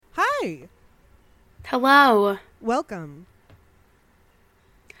Hi. Hello. Welcome.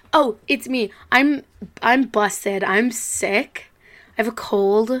 Oh, it's me. I'm busted. I'm sick. I have a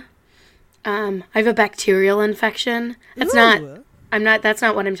cold. I have a bacterial infection. Ooh. That's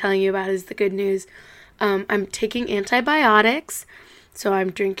not what I'm telling you about is the good news. I'm taking antibiotics, so I'm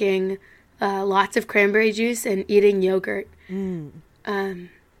drinking lots of cranberry juice and eating yogurt.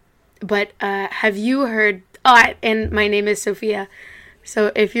 But have you heard? And my name is Sophia.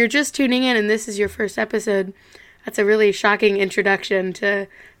 So if you're just tuning in and this is your first episode, that's a really shocking introduction to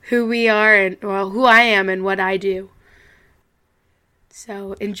who we are and who I am and what I do.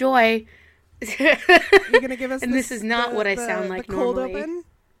 So enjoy. You're gonna give us And this is not what I sound like the cold normally. open?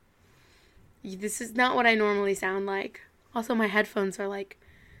 This is not what I normally sound like. Also, my headphones are like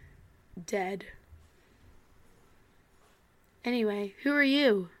dead. Anyway, who are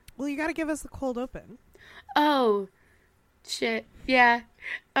you? Well, you gotta give us the cold open. Oh, shit. Yeah.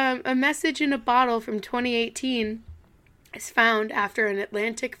 A message in a bottle from 2018 is found after an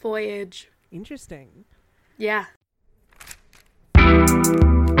Atlantic voyage. Interesting. Yeah. Hi,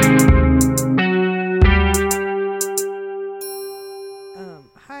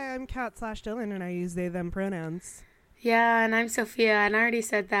 I'm Kat/Dylan, and I use they, them pronouns. Yeah, and I'm Sophia, and I already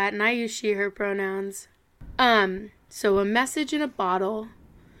said that, and I use she, her pronouns. So a message in a bottle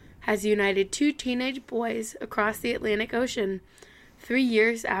has united two teenage boys across the Atlantic Ocean 3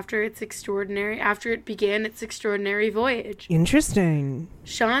 years after it began its extraordinary voyage. Interesting.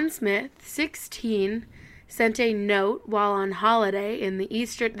 Sean Smith, 16, sent a note while on holiday in the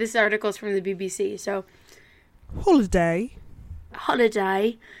eastern... This article is from the BBC, so... Holiday.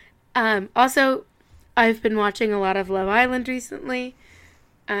 Also, I've been watching a lot of Love Island recently,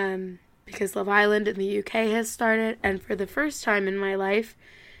 because Love Island in the UK has started, and for the first time in my life,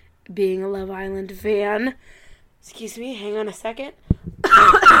 being a Love Island fan... Excuse me, hang on a second.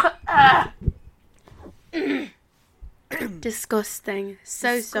 Disgusting.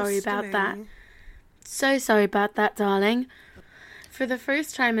 Sorry about that. So sorry about that, darling. For the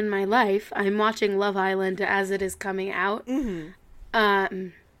first time in my life, I'm watching Love Island as it is coming out.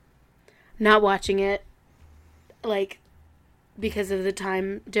 Not watching it, like, because of the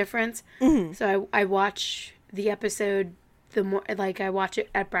time difference. So I watch the episode I watch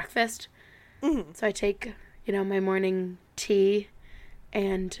it at breakfast. So I take, my morning tea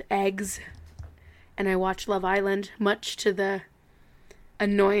and eggs, and I watch Love Island, much to the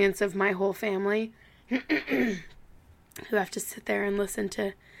annoyance of my whole family, who have to sit there and listen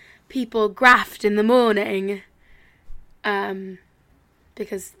to people graft in the morning,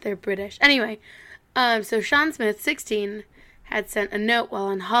 because they're British. Anyway, so Sean Smith, 16, had sent a note while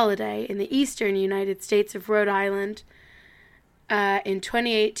on holiday in the eastern United States of Rhode Island, in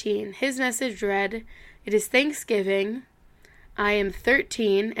 2018. His message read, "It is Thanksgiving. I am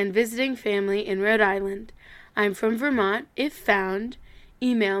 13 and visiting family in Rhode Island. I'm from Vermont. If found,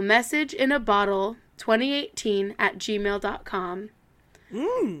 email messageinabottle2018@gmail.com.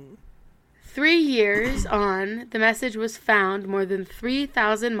 3 years on, the message was found more than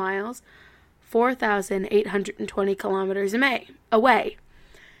 3,000 miles, 4,820 kilometers away.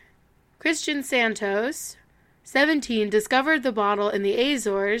 Christian Santos, 17, discovered the bottle in the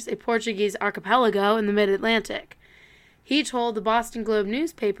Azores, a Portuguese archipelago in the mid-Atlantic. He told the Boston Globe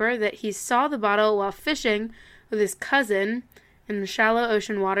newspaper that he saw the bottle while fishing with his cousin in the shallow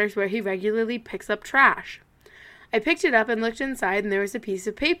ocean waters where he regularly picks up trash. I picked it up and looked inside, and there was a piece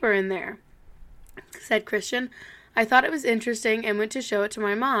of paper in there," said Christian. "I thought it was interesting and went to show it to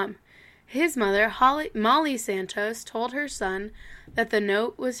my mom." His mother, Molly Santos, told her son that the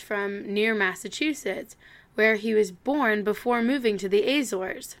note was from near Massachusetts, where he was born before moving to the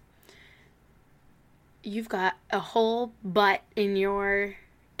Azores. You've got a whole butt in your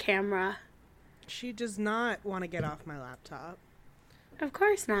camera. She does not want to get off my laptop. Of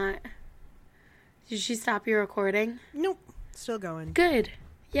course not. Did she stop your recording? Nope. Still going. Good.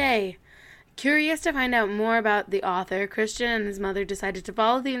 Yay. Curious to find out more about the author, Christian and his mother decided to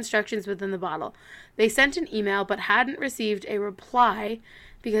follow the instructions within the bottle. They sent an email but hadn't received a reply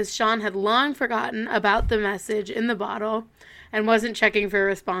because Sean had long forgotten about the message in the bottle and wasn't checking for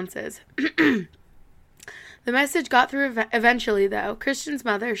responses. The message got through eventually, though. Christian's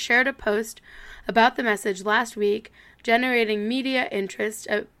mother shared a post about the message last week, generating media interest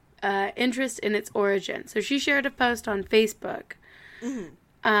in its origin. So she shared a post on Facebook.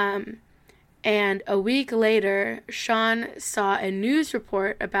 And a week later, Sean saw a news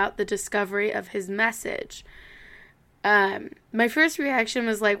report about the discovery of his message. My first reaction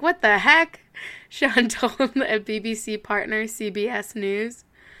was like, what the heck? Sean told a BBC partner, CBS News.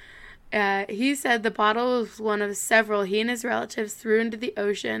 He said the bottle was one of several he and his relatives threw into the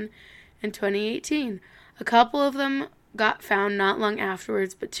ocean in 2018. A couple of them got found not long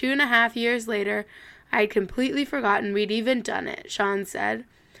afterwards, but 2.5 years later, I had completely forgotten we'd even done it, Sean said.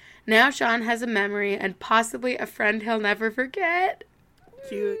 Now Sean has a memory and possibly a friend he'll never forget.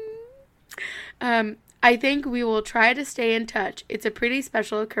 Cute. I think we will try to stay in touch. It's a pretty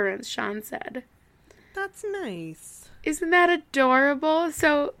special occurrence, Sean said. That's nice. Isn't that adorable?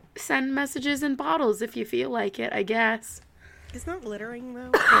 So send messages in bottles if you feel like it, I guess. Isn't that littering,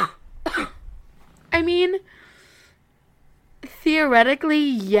 though? I mean, theoretically,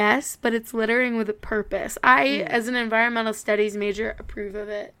 yes, but it's littering with a purpose. I, as an environmental studies major, approve of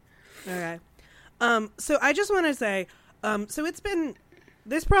it. Okay. So I just want to say, so it's been,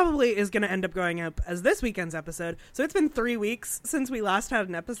 this probably is going to end up going up as this weekend's episode. So it's been 3 weeks since we last had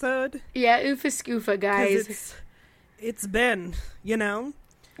an episode. Yeah, oofa scoofa, guys. It's been, you know?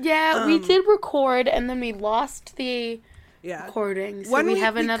 Yeah, we did record, and then we lost the recording. So we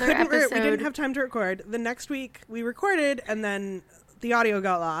have another episode. We didn't have time to record. The next week, we recorded, and then the audio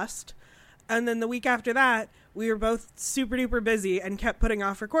got lost. And then the week after that, we were both super duper busy and kept putting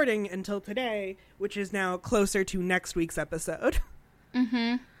off recording until today, which is now closer to next week's episode.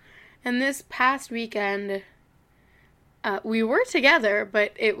 Mm-hmm. And this past weekend, we were together,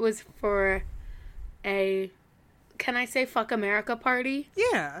 but it was for a, can I say fuck America party?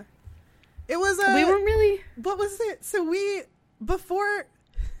 Yeah. It was we weren't really... What was it? So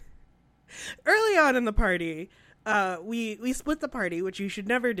early on in the party, we split the party, which you should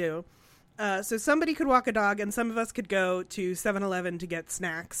never do. So somebody could walk a dog and some of us could go to 7-Eleven to get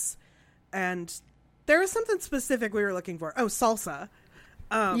snacks. And there was something specific we were looking for. Oh, salsa.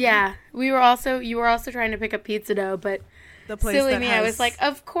 Yeah, you were also trying to pick up pizza dough, but the place silly me, I was like,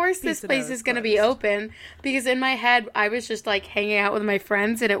 of course this place is going to be open, because in my head I was just like hanging out with my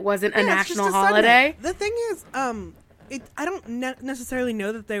friends and it wasn't a national holiday. Sunday. The thing is, I don't necessarily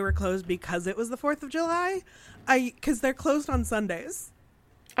know that they were closed because it was the 4th of July. Because they're closed on Sundays.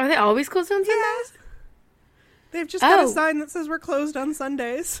 Are they always closed on Sundays? Yeah. They've just got a sign that says we're closed on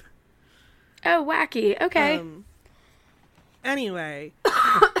Sundays. Oh, wacky. Okay. Anyway.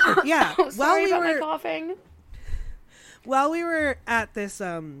 Yeah. Sorry about my coughing. While we were at this,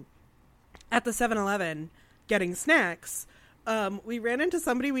 at the 7-Eleven getting snacks, we ran into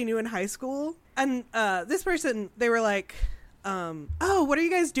somebody we knew in high school. And this person, they were like, oh, what are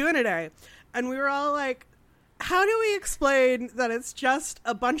you guys doing today? And we were all like, how do we explain that it's just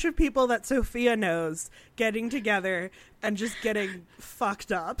a bunch of people that Sophia knows getting together and just getting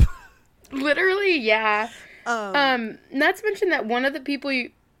fucked up? Literally, yeah. Not to mention that one of the people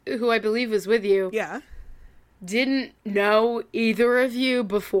who I believe was with you, didn't know either of you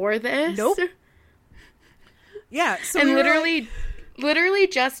before this. Nope. Yeah, so and literally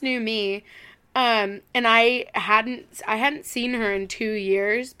just knew me. And I hadn't seen her in 2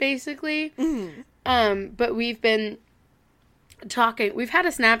 years, basically. Mm-hmm. But we've been talking. We've had a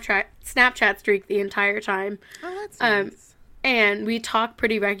Snapchat streak the entire time. Oh, that's nice. And we talk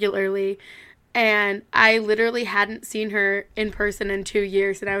pretty regularly. And I literally hadn't seen her in person in 2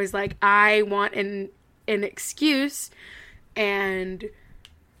 years. And I was like, I want an excuse. And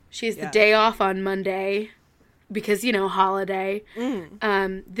she has the day off on Monday because, holiday.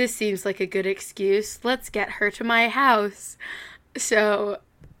 This seems like a good excuse. Let's get her to my house. So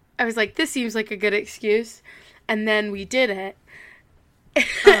I was like, this seems like a good excuse. And then we did it.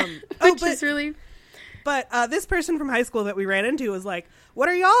 Which is really... But this person from high school that we ran into was like, what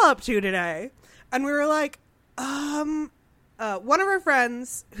are y'all up to today? And we were like, one of our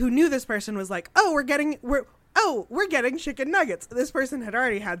friends who knew this person was like, we're getting chicken nuggets. This person had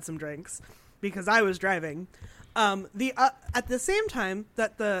already had some drinks because I was driving. At the same time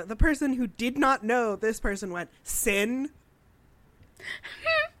that the person who did not know this person went, sin.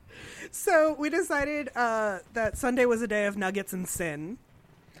 So we decided that Sunday was a day of nuggets and sin.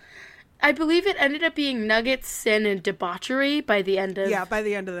 I believe it ended up being nuggets, sin, and debauchery by the end of... Yeah, by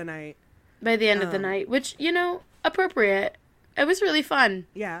the end of the night. By the end of the night, which, appropriate. It was really fun.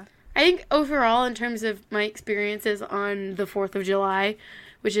 Yeah. I think overall, in terms of my experiences on the 4th of July,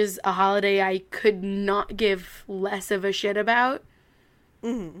 which is a holiday I could not give less of a shit about,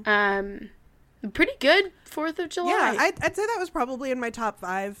 pretty good 4th of July. Yeah, I'd say that was probably in my top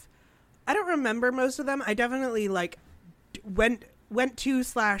 5. I don't remember most of them. I definitely, went to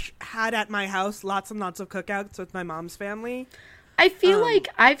 / had at my house lots and lots of cookouts with my mom's family. I feel like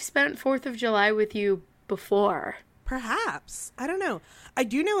I've spent 4th of July with you before. Perhaps. I don't know. I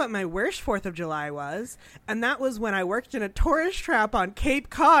do know what my worst 4th of July was, and that was when I worked in a tourist trap on Cape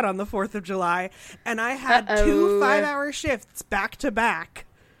Cod on the 4th of July, and I had 2 5-hour shifts back to back.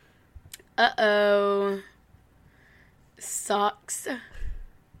 Uh-oh. Sucks.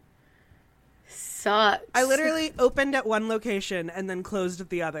 Sucks. I literally opened at one location and then closed at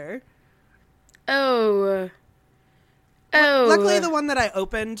the other. Oh. Oh. Luckily, the one that I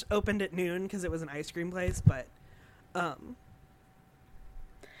opened at noon because it was an ice cream place, but,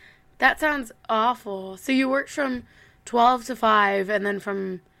 That sounds awful. So you worked from 12 to 5 and then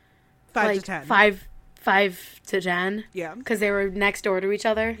from 5 to 10. 5 to 10? Yeah. Because they were next door to each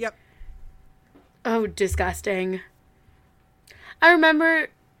other? Yep. Oh, disgusting. I remember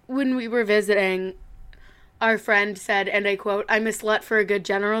when we were visiting, our friend said, and I quote, "I'm a slut for a good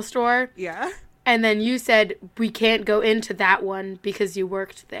general store." Yeah. And then you said, "We can't go into that one because you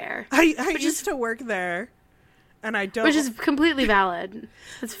worked there." I used to work there, and I don't... Which is completely valid.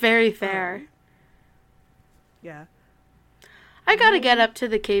 It's very fair. Yeah. I gotta get up to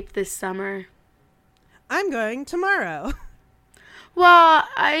the Cape this summer. I'm going tomorrow. Well,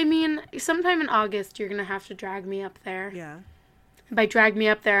 I mean, sometime in August, you're gonna have to drag me up there. Yeah. By drag me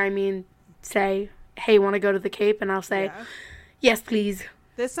up there, I mean, say, "Hey, want to go to the Cape?" And I'll say, Yeah. "Yes, please."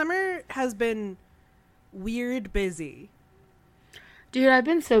 This summer has been weird busy. Dude, I've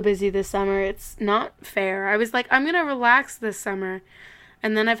been so busy this summer. It's not fair. I was like, I'm going to relax this summer.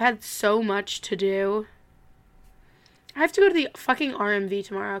 And then I've had so much to do. I have to go to the fucking RMV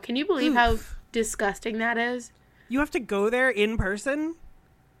tomorrow. Can you believe how disgusting that is? You have to go there in person?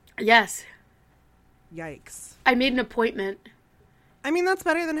 Yes. Yikes. I made an appointment. I mean, that's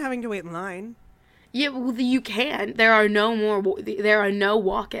better than having to wait in line. Yeah, well, you can. There are no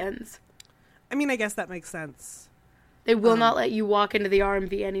walk-ins. I mean, I guess that makes sense. They will not let you walk into the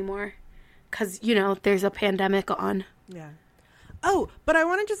RMV anymore. Because, there's a pandemic on. Yeah. Oh, but I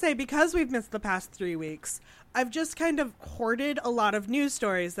wanted to say, because we've missed the past 3 weeks, I've just kind of hoarded a lot of news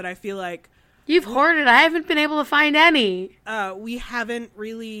stories that I feel like... You've hoarded. I haven't been able to find any. We can't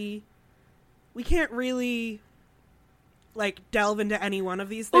really, delve into any one of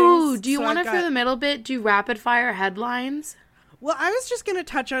these things. Ooh, do you want to, for the middle bit, do rapid-fire headlines? Well, I was just going to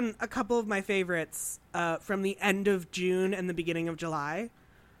touch on a couple of my favorites from the end of June and the beginning of July.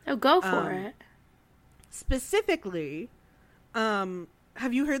 Oh, go for it. Specifically, have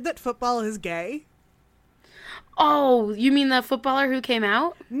you heard that football is gay? Oh, you mean the footballer who came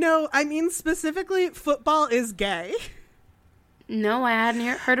out? No, I mean specifically, football is gay. No, I hadn't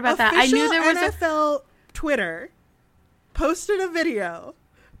heard about that. I knew there was NFL Twitter posted a video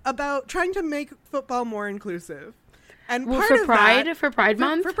about trying to make football more inclusive. And part of Pride? that, For Pride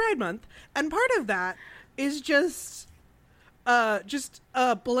Month? For Pride Month. And part of that is just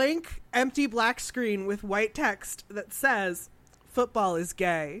a blank, empty black screen with white text that says, "Football is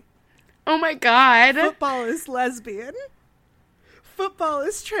gay." Oh my god. Football is lesbian. Football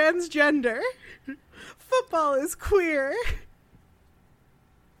is transgender. Football is queer.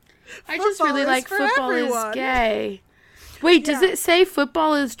 I just really like football is gay. Wait, does it say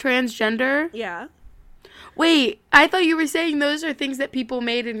football is transgender? Yeah. Wait, I thought you were saying those are things that people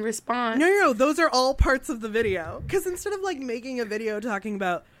made in response. No, those are all parts of the video. Because instead of making a video talking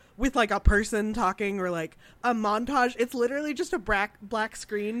about with a person talking or a montage, it's literally just a black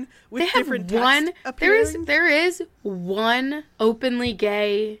screen with different text appearing. There is one openly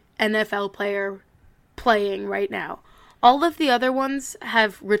gay NFL player playing right now. All of the other ones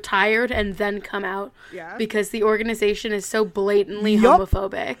have retired and then come out because the organization is so blatantly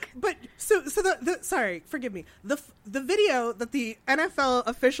homophobic. But so sorry, forgive me. The video that the NFL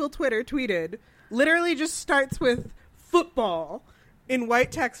official Twitter tweeted literally just starts with "football" in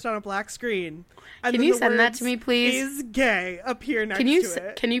white text on a black screen. And can you send that to me, please? "Is gay" appear next to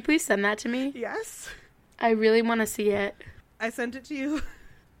it. Can you please send that to me? Yes. I really want to see it. I sent it to you.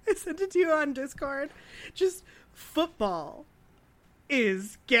 I sent it to you on Discord. Just "football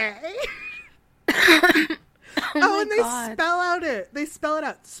is gay." Oh, and they spell it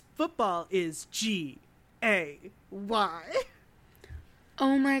out. Football is GAY.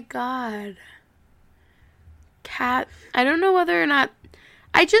 Oh my god. Cat, I don't know whether or not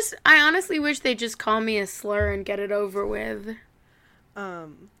I honestly wish they'd just call me a slur and get it over with. I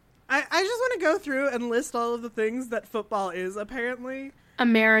just want to go through and list all of the things that football is apparently.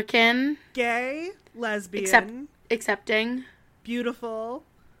 American. Gay. Lesbian. Accepting. Beautiful.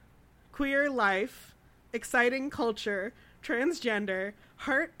 Queer life. Exciting culture. Transgender.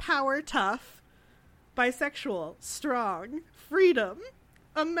 Heart, power, tough. Bisexual. Strong. Freedom.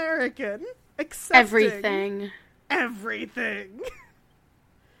 American. Accepting. Everything.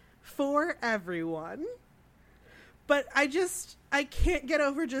 For everyone. But I can't get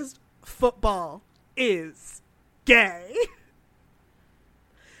over just football is gay.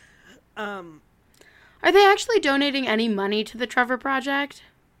 Are they actually donating any money to the Trevor Project?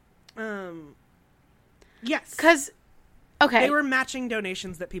 Yes. Because, okay. They were matching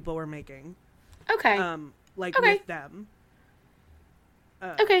donations that people were making. Okay. With them.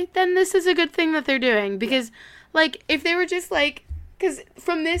 Okay, then this is a good thing that they're doing. Because, if they were just, because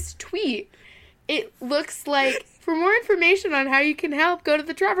from this tweet, it looks like, for more information on how you can help, go to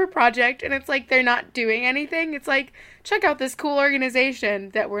the Trevor Project. And it's like, they're not doing anything. It's like, check out this cool organization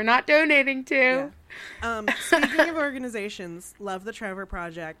that we're not donating to. Yeah. Speaking of organizations, love the Trevor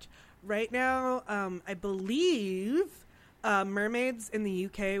Project. Right now, I believe Mermaids in the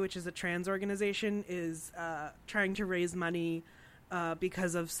UK, which is a trans organization, is trying to raise money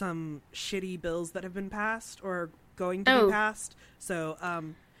because of some shitty bills that have been passed or going to be passed. So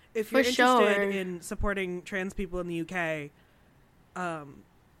if you're interested in supporting trans people in the UK,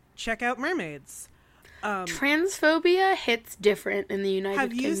 check out Mermaids. Transphobia hits different in the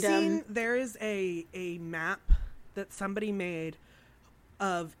United Kingdom. Have you seen, there is a map that somebody made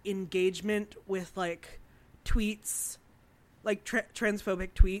of engagement with, tweets, transphobic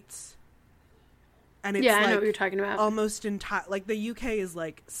tweets? And it's, I know what you're talking about. Almost entire, the UK is,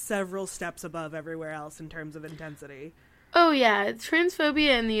 several steps above everywhere else in terms of intensity. Oh, yeah.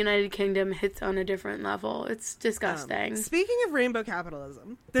 Transphobia in the United Kingdom hits on a different level. It's disgusting. Speaking of rainbow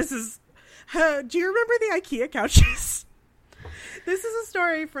capitalism, this is... do you remember the IKEA couches? This is a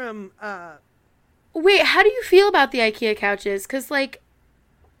story from... Wait, how do you feel about the IKEA couches? Because,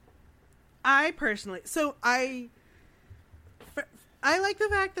 I personally... So, I like the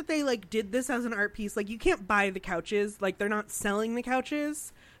fact that they, did this as an art piece. You can't buy the couches. They're not selling the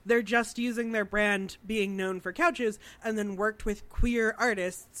couches. They're just using their brand being known for couches and then worked with queer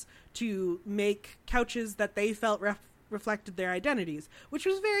artists to make couches that they felt reflected their identities, which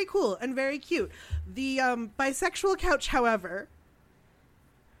was very cool and very cute. The bisexual couch, however,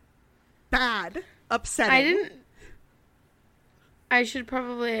 bad, upsetting. I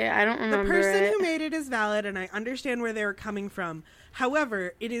don't remember. The person who made it is valid, and I understand where they were coming from.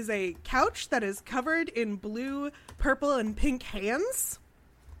 However, it is a couch that is covered in blue, purple, and pink hands.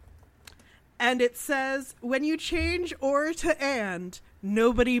 And it says, when you change or to and,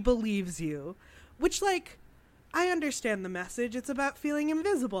 nobody believes you. Which, I understand the message. It's about feeling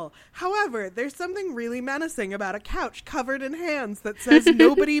invisible. However, there's something really menacing about a couch covered in hands that says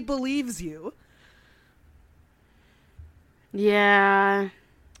nobody believes you. Yeah.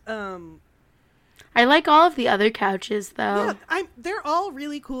 I like all of the other couches, though. Yeah, they're all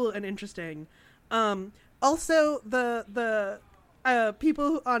really cool and interesting. Also, the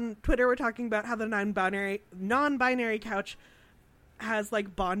people on Twitter were talking about how the non-binary couch has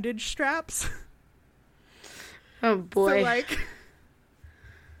bondage straps. Oh boy.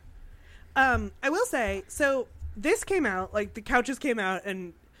 So I will say, so this came out, the couches came out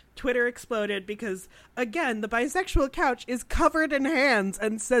and Twitter exploded because, again, the bisexual couch is covered in hands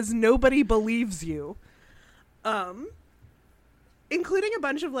and says nobody believes you. Including a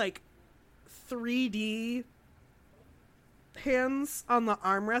bunch of 3D hands on the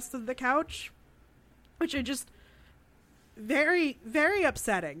armrest of the couch, which are just very, very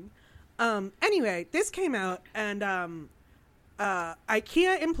upsetting. Anyway, this came out, and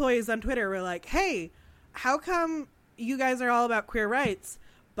IKEA employees on Twitter were like, hey, how come you guys are all about queer rights,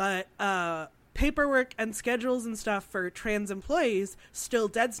 but paperwork and schedules and stuff for trans employees still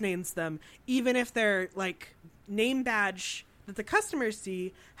deadnames them, even if their name badge that the customers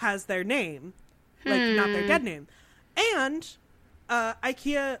see has their name, not their dead name. And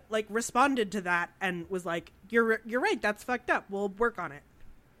IKEA responded to that and was like, you're right, that's fucked up, we'll work on it.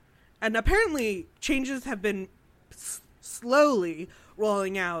 And apparently changes have been slowly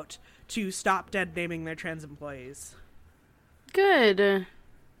rolling out to stop dead naming their trans employees. Good.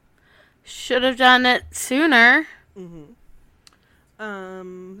 Should have done it sooner. Mm-hmm.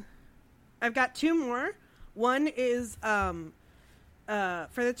 I've got two more. One is for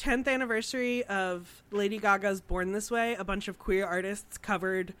the 10th anniversary of Lady Gaga's Born This Way, a bunch of queer artists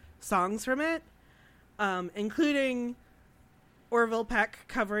covered songs from it, including Orville Peck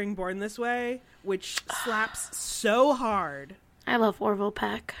covering Born This Way, which slaps so hard. I love Orville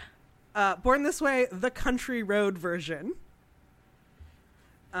Peck. Born This Way, the country road version.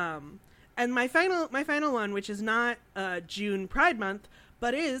 And my final one, which is not June Pride Month,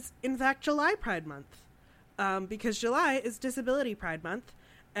 but is, in fact, July Pride Month. Because July is Disability Pride Month,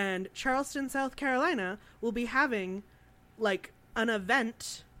 and Charleston, South Carolina will be having, an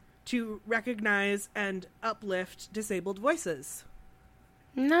event to recognize and uplift disabled voices.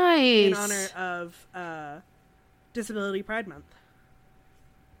 Nice. In honor of Disability Pride Month.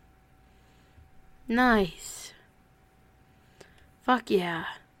 Nice. Fuck yeah.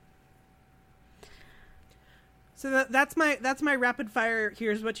 So that's my rapid fire.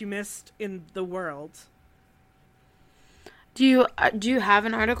 Here's what you missed in the world. Do you have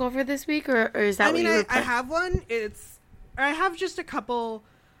an article for this week, or is that? I have one. I have just a couple.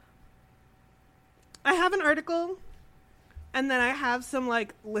 I have an article, and then I have some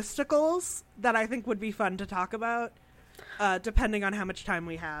like listicles that I think would be fun to talk about, depending on how much time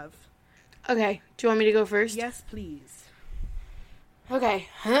we have. Okay. Do you want me to go first? Yes, please. Okay.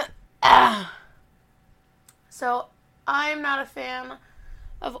 So, I'm not a fan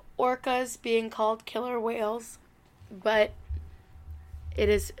of orcas being called killer whales, but it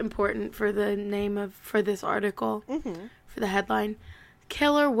is important for the name for this article, for the headline.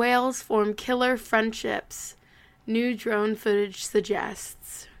 Killer whales form killer friendships, new drone footage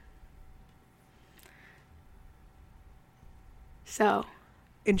suggests. So.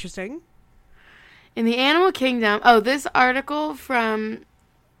 Interesting. In the animal kingdom, this article from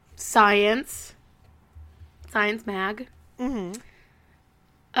Science Mag, from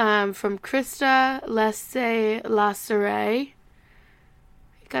Krista Lassere.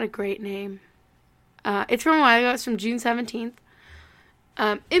 Got a great name. It's from a while ago. It's from June 17th.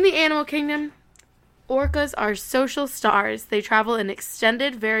 In the animal kingdom, orcas are social stars. They travel in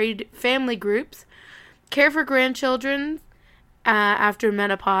extended, varied family groups, care for grandchildren after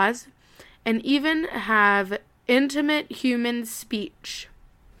menopause, and even have intimate human speech.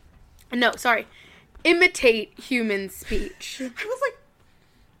 No, sorry. Imitate human speech. I was like,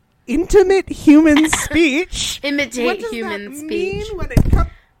 intimate human speech? Imitate human speech.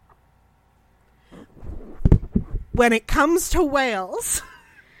 When it comes to whales?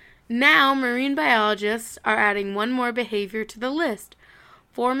 Now, marine biologists are adding one more behavior to the list,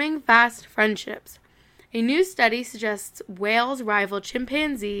 forming fast friendships. A new study suggests whales rival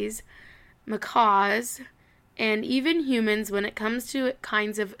chimpanzees, macaws, and even humans when it comes to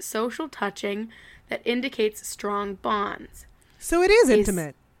kinds of social touching that indicates strong bonds. So it is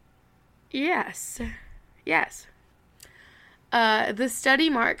intimate. Yes. The study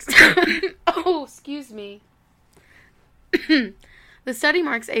marks... oh, excuse me. The study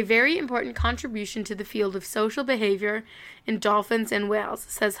marks a very important contribution to the field of social behavior in dolphins and whales,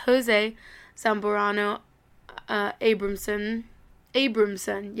 says Jose Zamorano Abramson,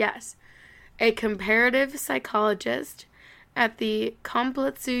 yes, a comparative psychologist at the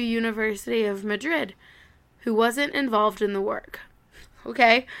Complutense University of Madrid, who wasn't involved in the work.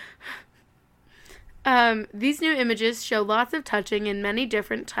 Okay. These new images show lots of touching in many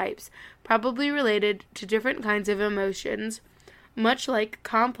different types, probably related to different kinds of emotions, much like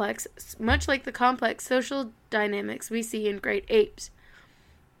the complex social dynamics we see in great apes.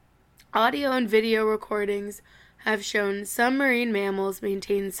 Audio and video recordings have shown some marine mammals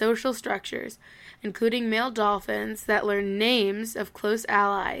maintain social structures, including male dolphins that learn names of close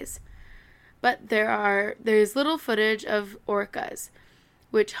allies. But there's little footage of orcas,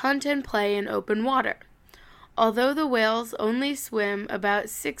 which hunt and play in open water. Although the whales only swim about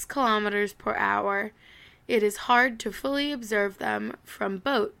 6 kilometers per hour, it is hard to fully observe them from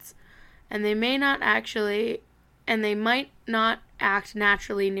boats, and they might not act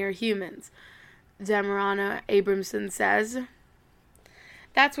naturally near humans, Zamorano Abramson says.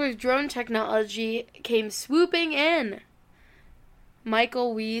 That's where drone technology came swooping in.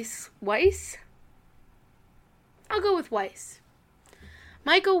 Michael Weiss? I'll go with Weiss.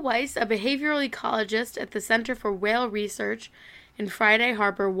 Michael Weiss, a behavioral ecologist at the Center for Whale Research in Friday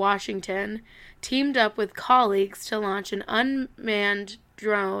Harbor, Washington, teamed up with colleagues to launch unmanned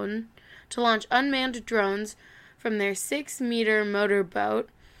drones from their 6-meter motorboat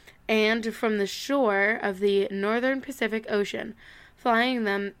and from the shore of the northern Pacific Ocean, flying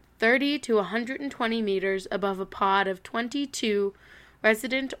them 30 to 120 meters above a pod of 22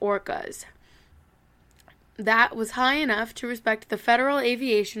 resident orcas. That was high enough to respect the federal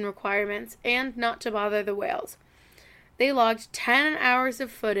aviation requirements and not to bother the whales. They logged 10 hours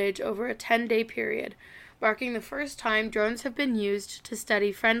of footage over a 10-day period, marking the first time drones have been used to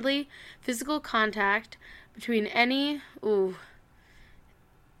study friendly physical contact between any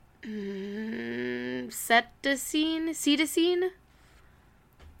cetacean?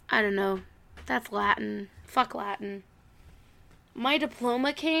 I don't know. That's Latin. Fuck Latin. My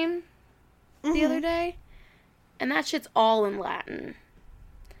diploma came the other day, and that shit's all in Latin.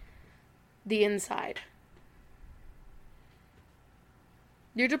 The inside.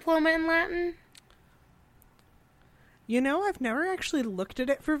 Your diploma in Latin? You know, I've never actually looked at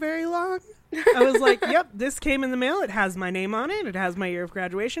it for very long. I was like, yep, this came in the mail. It has my name on it. It has my year of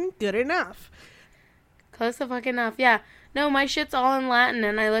graduation. Good enough. Close the fuck enough. Yeah. No, my shit's all in Latin,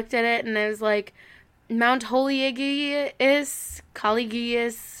 and I looked at it, and it was like, Mount Holyogius,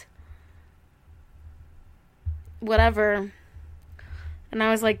 Caligius. whatever. And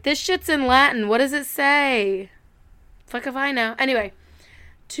I was like, this shit's in Latin. What does it say? Fuck if I know. Anyway,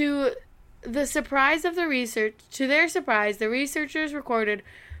 to their surprise, the researchers recorded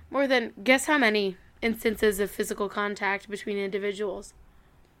more than, guess how many instances of physical contact between individuals?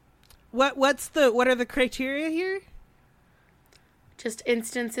 What are the criteria here? Just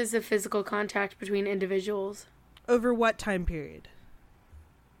instances of physical contact between individuals. Over what time period?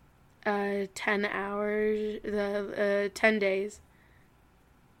 10 hours, 10 days.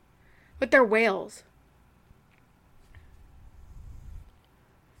 But they're whales.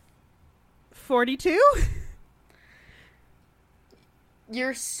 42?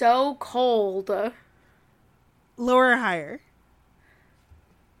 You're so cold. Lower or higher?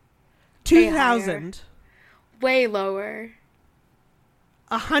 Way 2,000. Way lower.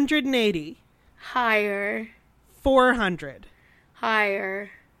 180. Higher. 400.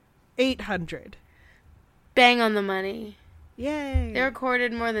 Higher. 800. Bang on the money. Yay. They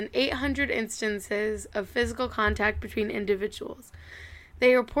recorded more than 800 instances of physical contact between individuals.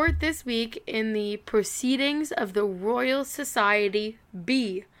 They report this week in the Proceedings of the Royal Society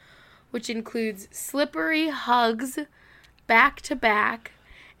B, which includes slippery hugs, back-to-back,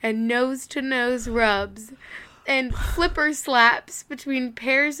 and nose-to-nose rubs, and flipper slaps between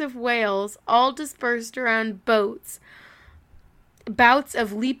pairs of whales, all dispersed around bouts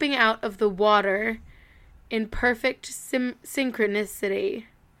of leaping out of the water in perfect synchronicity.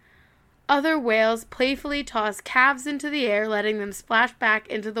 Other whales playfully toss calves into the air, letting them splash back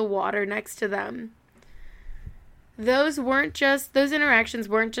into the water next to them. Those interactions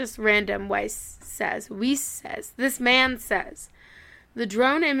weren't just random, this man says. The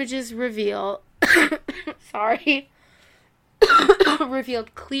drone images revealed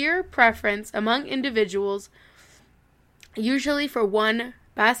clear preference among individuals, usually for one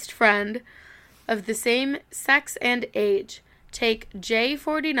best friend of the same sex and age. Take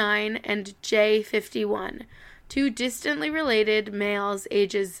J49 and J51, two distantly related males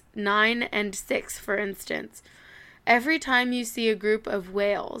ages 9 and 6, for instance. Every time you see the group of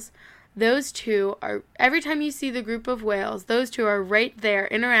whales, those two are right there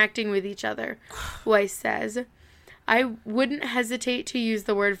interacting with each other, Weiss says. I wouldn't hesitate to use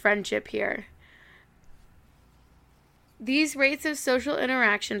the word friendship here. These rates of social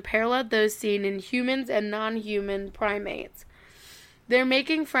interaction paralleled those seen in humans and non-human primates. They're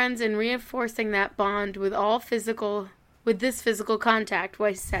making friends and reinforcing that bond with this physical contact,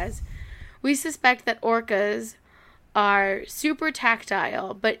 Weiss says. We suspect that orcas are super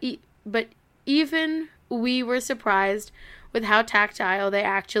tactile, but even we were surprised with how tactile they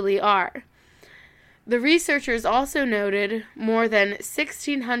actually are. The researchers also noted more than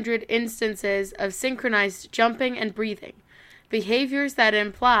 1,600 instances of synchronized jumping and breathing, behaviors that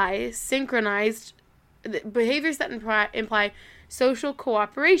imply social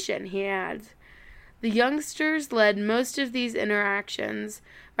cooperation, he adds. The youngsters led most of these interactions,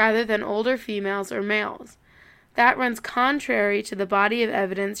 rather than older females or males. That runs contrary to the body of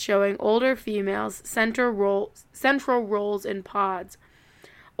evidence showing older females' central roles in pods.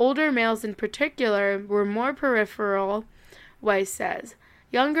 Older males in particular were more peripheral, Weiss says.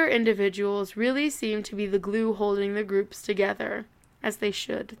 Younger individuals really seem to be the glue holding the groups together, as they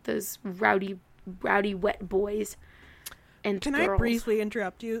should, those rowdy wet boys. And Can girls. I briefly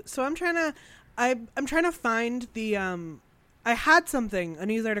interrupt you? So I'm trying to find the I had a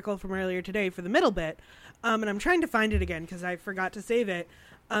news article from earlier today for the middle bit, and I'm trying to find it again because I forgot to save it.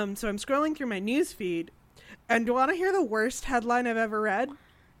 So I'm scrolling through my news feed, and do you want to hear the worst headline I've ever read?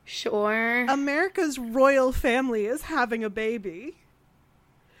 Sure. America's royal family is having a baby.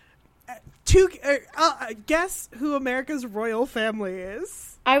 Guess who America's royal family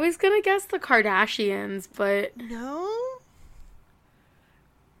is? I was gonna guess the Kardashians, but no.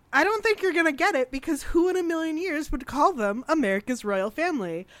 I don't think you're going to get it because who in a million years would call them America's royal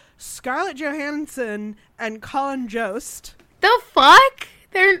family? Scarlett Johansson and Colin Jost. The fuck?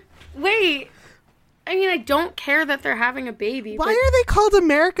 Wait. I mean, I don't care that they're having a baby. Why are they called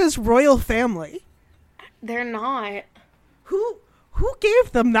America's royal family? They're not. Who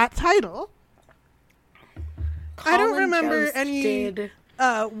gave them that title? Colin I don't remember Jost any did.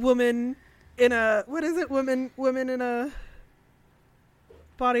 woman in a, what is it? Women in a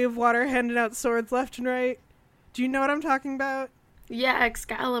body of water handing out swords left and right. Do you know what I'm talking about? Yeah,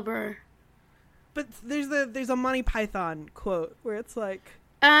 Excalibur. But there's a Monty Python quote where it's like,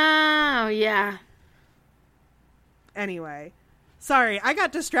 oh yeah. Anyway, sorry, I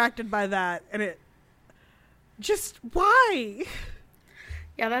got distracted by that, and it just why?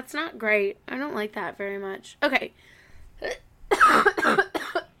 Yeah, that's not great. I don't like that very much. Okay.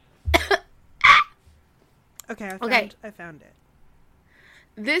 Okay, I found it.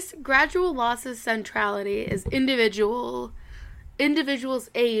 This gradual loss of centrality as individual's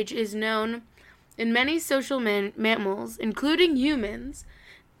age is known in many social mammals, including humans,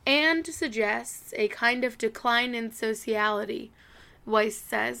 and suggests a kind of decline in sociality. Weiss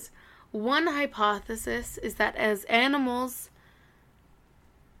says, one hypothesis is that as animals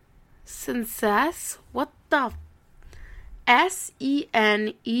Senses? What the? Senese.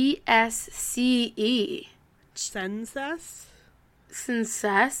 Census?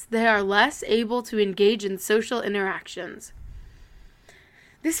 Senses, they are less able to engage in social interactions.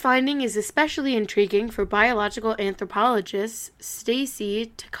 This finding is especially intriguing for biological anthropologist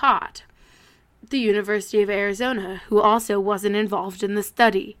Stacy Tacott, the University of Arizona, who also wasn't involved in the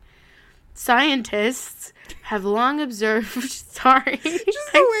study. Scientists have long observed... Sorry. Just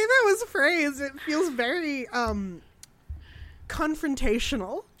the way that was phrased, it feels very,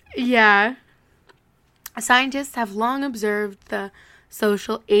 confrontational. Yeah. Scientists have long observed the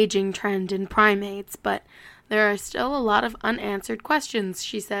social aging trend in primates, but there are still a lot of unanswered questions,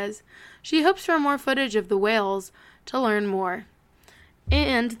 she says. She hopes for more footage of the whales to learn more.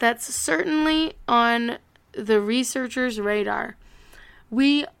 And that's certainly on the researchers' radar.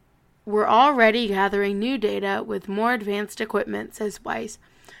 We were already gathering new data with more advanced equipment, says Weiss,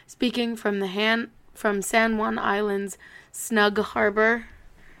 speaking from San Juan Island's Snug Harbor,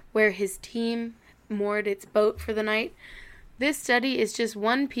 where his team moored its boat for the night. This study is just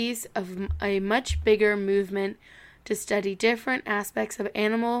one piece of a much bigger movement to study different aspects of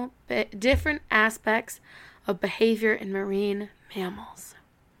behavior in marine mammals.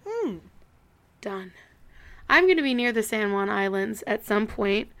 Done. I'm going to be near the San Juan Islands at some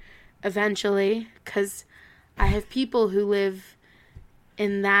point, eventually, because I have people who live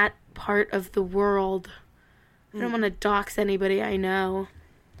in that part of the world. I don't want to dox anybody I know.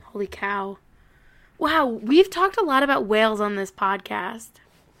 Holy cow. Wow, we've talked a lot about whales on this podcast.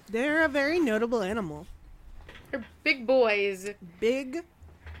 They're a very notable animal. They're big boys. Big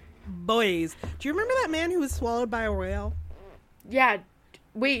boys. Do you remember that man who was swallowed by a whale? Yeah.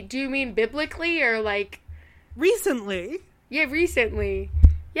 Wait, do you mean biblically or like... Recently. Yeah, recently.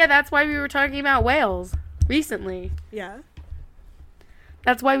 Yeah, that's why we were talking about whales. Recently. Yeah.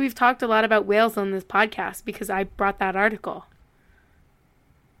 That's why we've talked a lot about whales on this podcast, because I brought that article.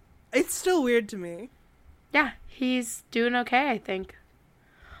 It's still weird to me. Yeah, he's doing okay, I think.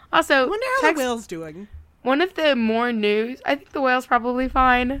 Also, I wonder how the whale's doing. One of the more news... I think the whale's probably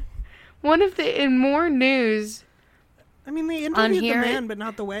fine. In more news... I mean, they interviewed the man, but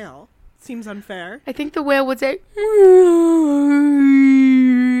not the whale. Seems unfair. I think the whale would say...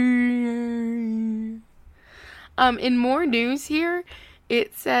 in more news here,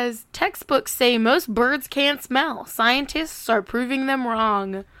 it says, textbooks say most birds can't smell. Scientists are proving them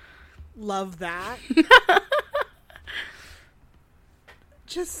wrong. Love that.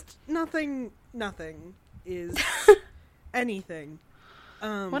 Just nothing is anything.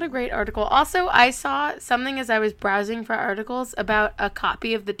 What a great article. Also, I saw something as I was browsing for articles about a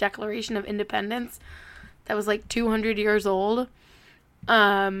copy of the Declaration of Independence that was like 200 years old.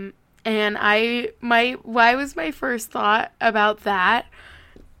 And why was my first thought about that?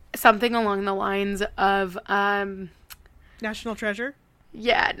 Something along the lines of, National Treasure?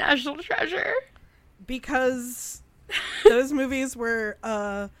 Yeah, National Treasure. Because those movies were,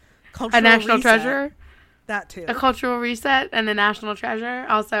 cultural a national reset. treasure. That too. A cultural reset and a national treasure.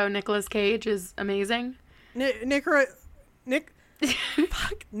 Also, Nicolas Cage is amazing. Nicolas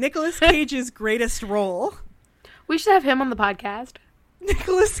Cage's greatest role. We should have him on the podcast.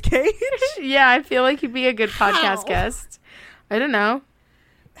 Nicolas Cage? Yeah, I feel like he'd be a good podcast guest. I don't know.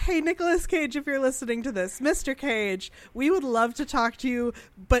 Hey, Nicolas Cage, if you're listening to this, Mr. Cage, we would love to talk to you,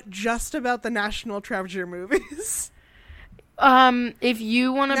 but just about the National Treasure movies. If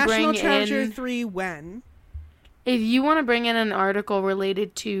you want to bring in... National Treasure 3 when? If you want to bring in an article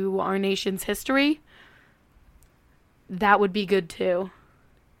related to our nation's history, that would be good too.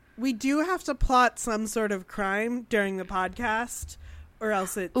 We do have to plot some sort of crime during the podcast, or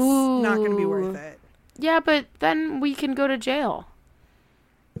else it's not going to be worth it. Yeah, but then we can go to jail.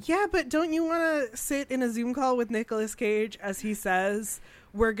 Yeah, but don't you want to sit in a Zoom call with Nicolas Cage as he says,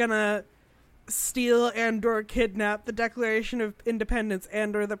 we're going to steal and or kidnap the Declaration of Independence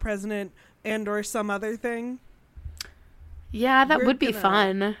and or the president and or some other thing? Yeah, that would be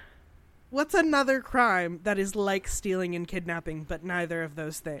fun. What's another crime that is like stealing and kidnapping, but neither of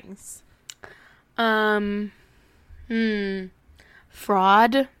those things? Fraud.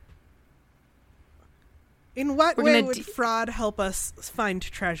 In what way would fraud help us find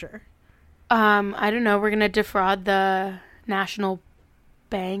treasure? I don't know. We're going to defraud the National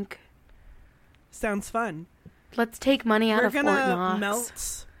Bank. Sounds fun. let's take money out We're of Fort gonna Knox.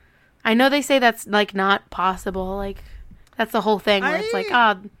 melt. I know they say that's, like, not possible. Like, that's the whole thing where it's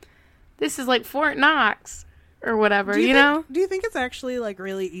like, this is like Fort Knox or whatever, you know? Do you think it's actually, like,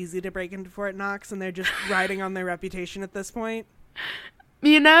 really easy to break into Fort Knox and they're just riding on their reputation at this point?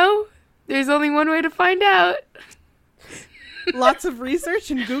 You know? There's only one way to find out. Lots of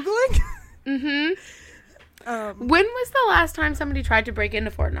research and Googling? Mm-hmm. When was the last time somebody tried to break into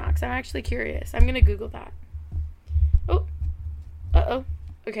Fort Knox? I'm actually curious. I'm going to Google that. Oh. Uh-oh.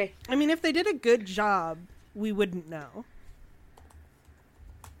 Okay. I mean, if they did a good job, we wouldn't know.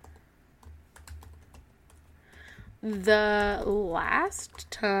 The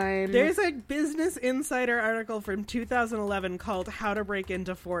last time... There's a Business Insider article from 2011 called How to Break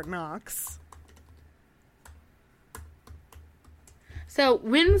into Fort Knox. So,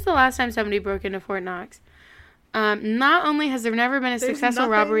 when was the last time somebody broke into Fort Knox? Not only has there never been a successful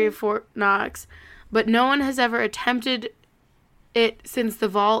robbery of Fort Knox, but no one has ever attempted it since the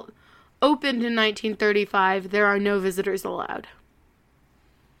vault opened in 1935. There are no visitors allowed.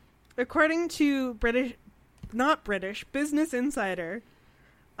 According to Business Insider,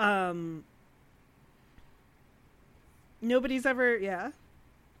 nobody's ever, I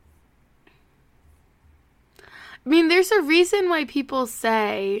mean, there's a reason why people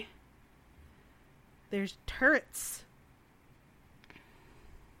say... There's turrets.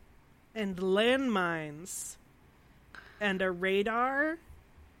 And landmines. And a radar.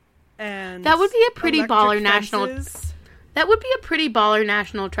 And that would be a pretty baller national... fences. That would be a pretty baller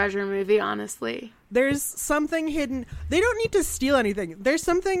National Treasure movie, honestly. There's something hidden. They don't need to steal anything. There's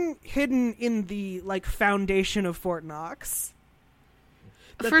something hidden in the, like, foundation of Fort Knox.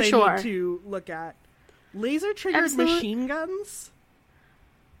 That For they sure. need to look at. Laser-triggered machine guns?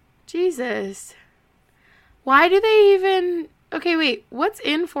 Jesus. Why do they even... Okay, wait. What's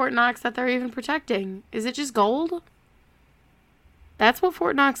in Fort Knox that they're even protecting? Is it just gold? That's what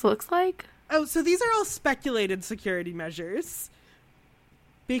Fort Knox looks like? Oh, so these are all speculated security measures.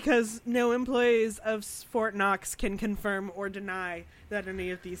 Because no employees of Fort Knox can confirm or deny that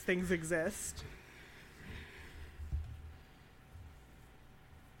any of these things exist.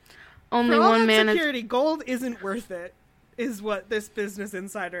 Only For all one that man security, gold isn't worth it, is what this Business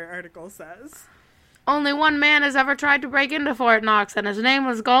Insider article says. Only one man has ever tried to break into Fort Knox, and his name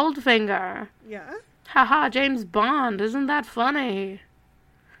was Goldfinger. Yeah? Haha, James Bond. Isn't that funny?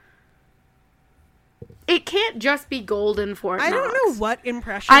 It can't just be gold in Fort Knox. I don't know what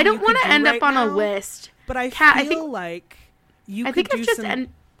impression I don't want to end up on now, a list. But I Kat, feel like you could do some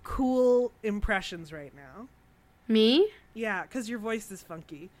cool impressions right now. Me? Yeah, because your voice is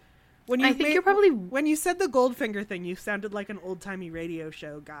funky. I think you're probably... When you said the Goldfinger thing, you sounded like an old-timey radio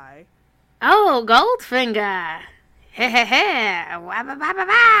show guy. Oh, Goldfinger. Heh heh heh. Wah ba ba ba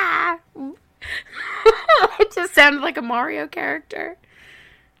ba. It just sounded like a Mario character.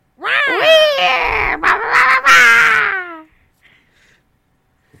 Wah! Wee! Ba ba ba ba ba.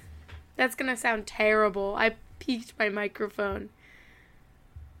 That's gonna sound terrible. I peaked my microphone.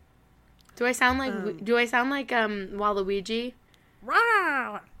 Do I sound like Waluigi?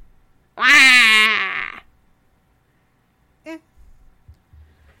 Rah! Wah!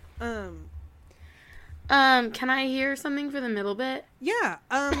 Can I hear something for the middle bit? Yeah,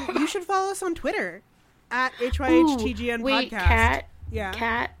 you should follow us on Twitter at HYHTGN wait, Podcast. Kat. Yeah.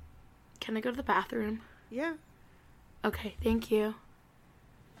 Kat, can I go to the bathroom? Yeah. Okay, thank you.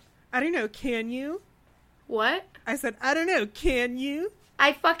 I don't know, can you? What? I said, I don't know, can you?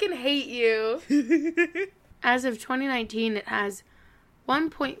 I fucking hate you. As of 2019, it has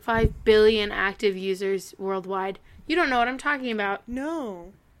 1.5 billion active users worldwide. You don't know what I'm talking about.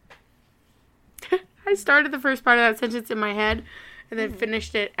 No. I started the first part of that sentence in my head and then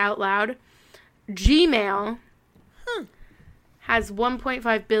finished it out loud. Gmail has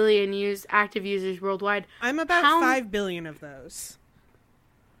 1.5 billion active users worldwide. I'm about 5 billion of those.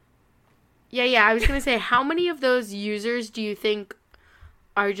 Yeah, I was going to say, how many of those users do you think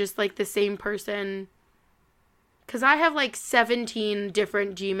are just, like, the same person? Because I have, like, 17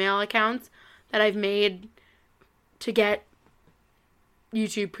 different Gmail accounts that I've made to get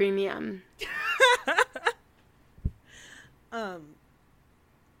YouTube Premium.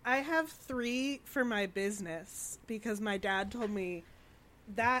 I have 3 for my business because my dad told me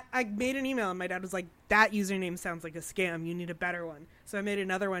that I made an email and my dad was like, that username sounds like a scam. You need a better one. So I made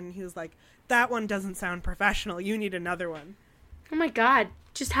another one and he was like, that one doesn't sound professional. You need another one. Oh my God.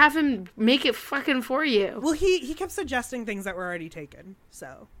 Just have him make it fucking for you. Well, he kept suggesting things that were already taken.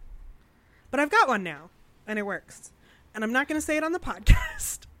 So, but I've got one now and it works. And I'm not going to say it on the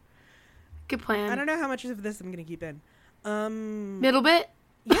podcast. Good plan. I don't know how much of this I'm going to keep in. Middle bit?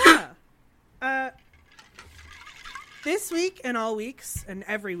 Yeah. This week and all weeks and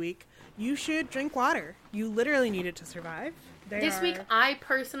every week, you should drink water. You literally need it to survive. This week, I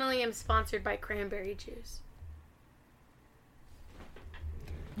personally am sponsored by cranberry juice.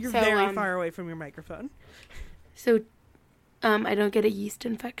 You're very far away from your microphone. So, I don't get a yeast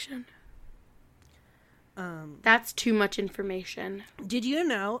infection. That's too much information. Did you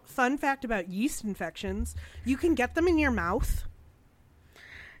know, fun fact about yeast infections, you can get them in your mouth?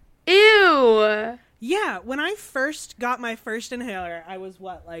 Ew! Yeah, when I first got my first inhaler, I was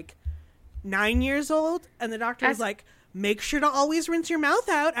 9 years old? And the doctor was like, make sure to always rinse your mouth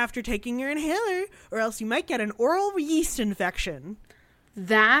out after taking your inhaler, or else you might get an oral yeast infection.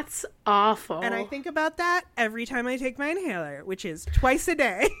 That's awful. And I think about that every time I take my inhaler, which is twice a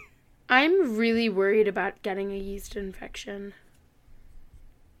day. I'm really worried about getting a yeast infection,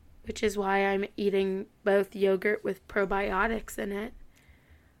 which is why I'm eating both yogurt with probiotics in it.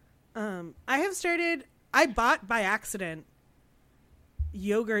 I bought by accident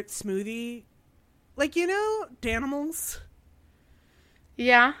yogurt smoothie. Danimals?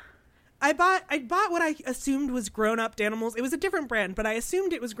 Yeah. I bought what I assumed was grown-up Danimals. It was a different brand, but I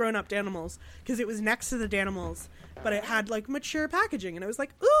assumed it was grown-up Danimals because it was next to the Danimals, but it had mature packaging, and I was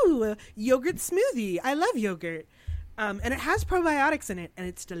like, ooh, a yogurt smoothie. I love yogurt. And it has probiotics in it, and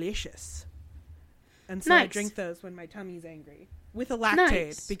it's delicious. And so I drink those when my tummy's angry. With a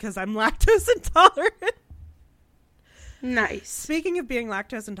Lactaid, because I'm lactose intolerant. Nice. Speaking of being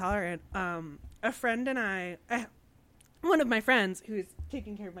lactose intolerant, a friend and I, one of my friends who is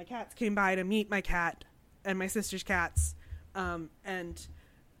taking care of my cats, came by to meet my cat and my sister's cats. And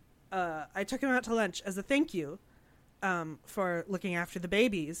I took him out to lunch as a thank you for looking after the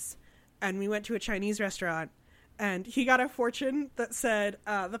babies. And we went to a Chinese restaurant. And he got a fortune that said,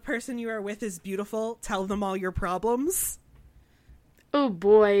 the person you are with is beautiful. Tell them all your problems. Oh,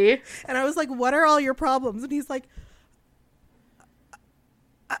 boy. And I was like, what are all your problems? And he's like,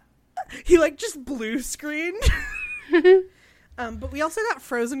 he just blue screened. But we also got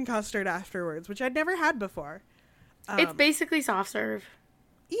frozen custard afterwards, which I'd never had before. It's basically soft serve.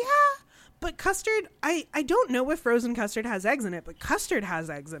 Yeah, but custard, I don't know if frozen custard has eggs in it, but custard has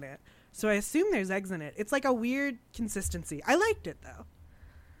eggs in it. So I assume there's eggs in it. It's a weird consistency. I liked it,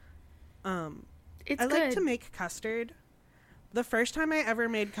 though. It's I good. like to make custard. The first time I ever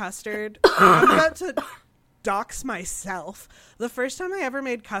made custard, I'm about to dox myself. The first time I ever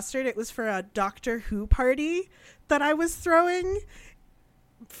made custard, it was for a Doctor Who party that I was throwing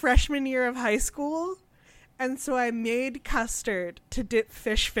freshman year of high school. And so I made custard to dip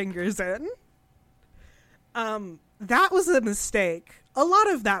fish fingers in. That was a mistake. A lot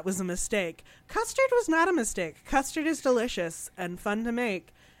of that was a mistake. Custard was not a mistake. Custard is delicious and fun to make.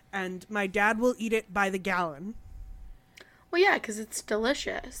 And my dad will eat it by the gallon. Well, yeah, because it's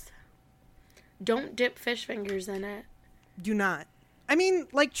delicious. Don't dip fish fingers in it. Do not. I mean,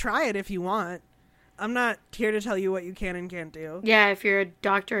 try it if you want. I'm not here to tell you what you can and can't do. Yeah, if you're a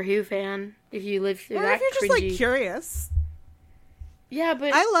Doctor Who fan, if you live through that if you're cringy... just, curious. Yeah,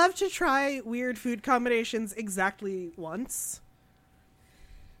 but... I love to try weird food combinations exactly once.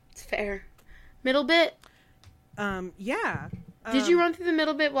 It's fair. Middle bit? Yeah. Did you run through the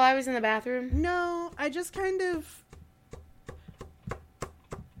middle bit while I was in the bathroom? No, I just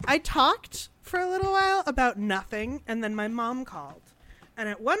I talked for a little while about nothing, and then my mom called. And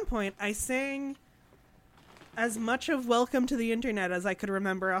at one point, I sang as much of Welcome to the Internet as I could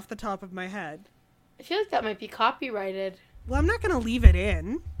remember off the top of my head. I feel like that might be copyrighted. Well, I'm not going to leave it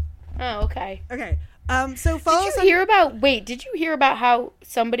in. Oh, okay. Okay. So follow us Did you hear about how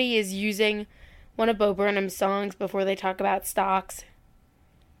somebody is using one of Bo Burnham's songs before they talk about stocks?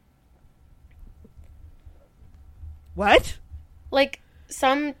 What?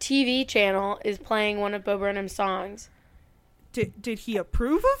 Some TV channel is playing one of Bo Burnham's songs. Did he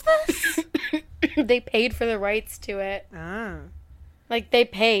approve of this? They paid for the rights to it. Ah. They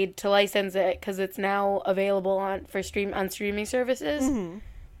paid to license it because it's now available on streaming services. Mm-hmm.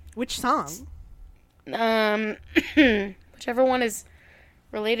 Which song? Whichever one is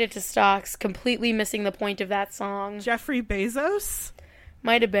related to stocks. Completely missing the point of that song. Jeffrey Bezos?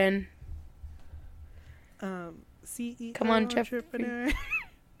 Might have been. CEO. Come on, Jeffrey.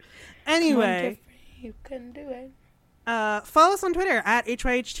 Anyway. Come on, Jeffrey. You can do it. Follow us on Twitter at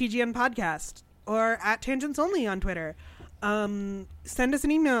HYHTGN Podcast or at Tangents Only on Twitter. Send us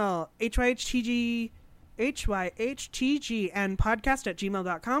an email,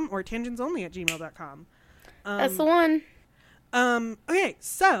 hyhtgnpodcast@gmail.com or tangentsonly@gmail.com. That's the one. Okay,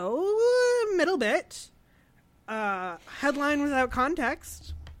 so middle bit. Headline without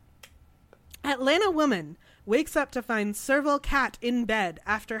context. Atlanta woman wakes up to find serval cat in bed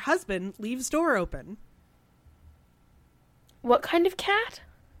after husband leaves door open. What kind of cat?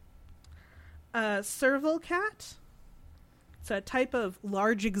 Serval cat. It's a type of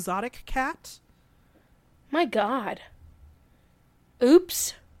large exotic cat. My God.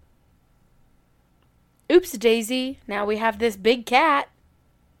 Oops. Oops, Daisy. Now we have this big cat.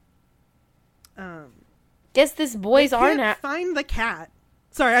 Guess this boy's our Can't find the cat.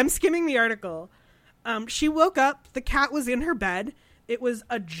 Sorry, I'm skimming the article. She woke up. The cat was in her bed. It was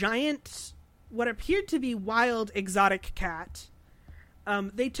a giant, what appeared to be wild exotic cat.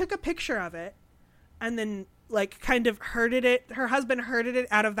 They took a picture of it and then like kind of herded it. Her husband herded it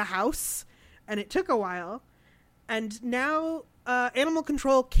out of the house, and it took a while. And now animal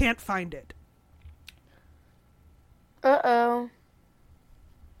control can't find it. Uh-oh.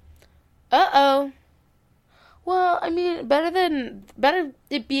 Well, I mean, better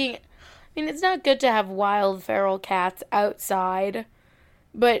it being, I mean, it's not good to have wild feral cats outside,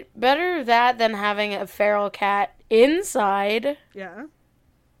 but better that than having a feral cat inside. Yeah.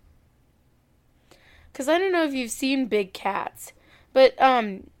 Because I don't know if you've seen big cats, but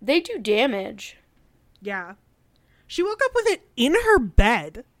they do damage. Yeah. She woke up with it in her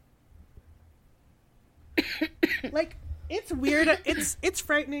bed. Like, it's weird. It's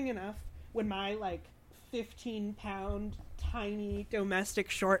frightening enough when my, like, 15-pound tiny domestic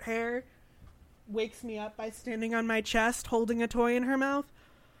short hair wakes me up by standing on my chest holding a toy in her mouth.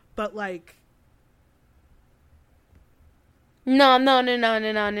 But, like... No.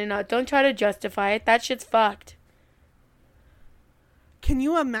 Don't try to justify it. That shit's fucked. Can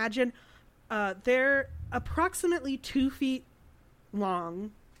you imagine? They're approximately 2 feet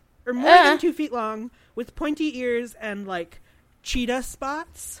long, or more than 2 feet long, with pointy ears and, like, cheetah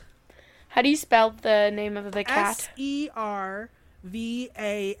spots. How do you spell the name of the cat? Serval.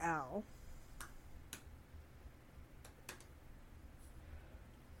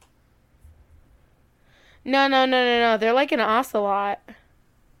 No. They're like an ocelot.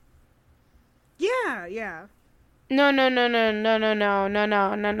 Yeah. No.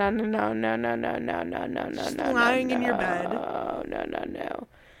 Lying in your bed.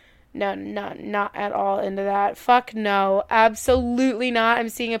 No, not at all into that. Fuck no. Absolutely not. I'm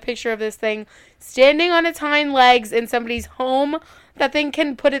seeing a picture of this thing standing on its hind legs in somebody's home. That thing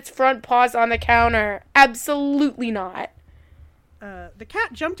can put its front paws on the counter. Absolutely not. The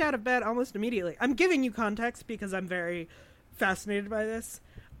cat jumped out of bed almost immediately. I'm giving you context because I'm very fascinated by this.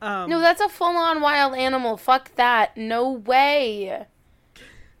 No, that's a full-on wild animal. Fuck that. No way.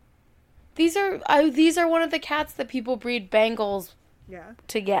 These are one of the cats that people breed Bengals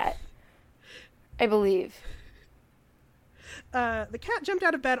to get, I believe. The cat jumped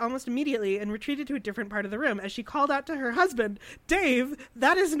out of bed almost immediately and retreated to a different part of the room as she called out to her husband, "Dave,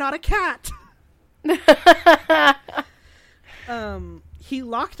 that is not a cat." He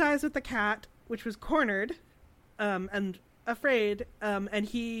locked eyes with the cat, which was cornered, and afraid, and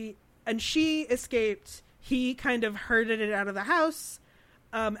she escaped. He kind of herded it out of the house,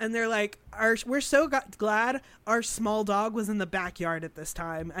 and they're like, we're so glad our small dog was in the backyard at this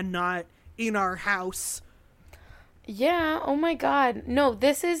time and not in our house. Yeah, oh my God. No,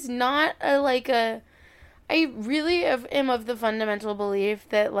 this is not I really am of the fundamental belief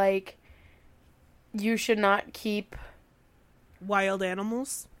that, like, you should not keep wild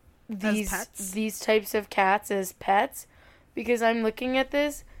animals as pets. These types of cats as pets, because I'm looking at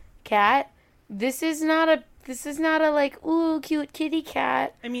this cat. This is not a like, ooh, cute kitty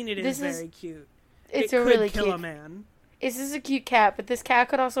cat. I mean, it is very cute. It's it a could really kill cute. a man. This is a cute cat, but this cat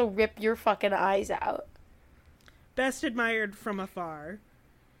could also rip your fucking eyes out. Best admired from afar.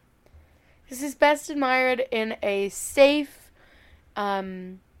 This is best admired in a safe,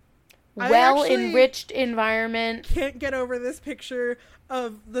 well-enriched environment. Can't get over this picture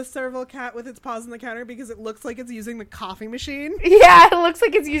of the serval cat with its paws on the counter because it looks like it's using the coffee machine. Yeah, it looks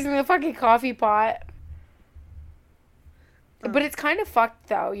like it's using the fucking coffee pot. But it's kind of fucked,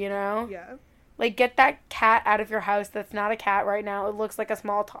 though, you know? Yeah. Like, get that cat out of your house that's not a cat right now. It looks like a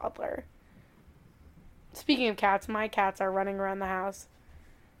small toddler. Speaking of cats, my cats are running around the house.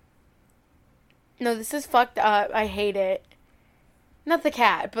 No, this is fucked up. I hate it. Not the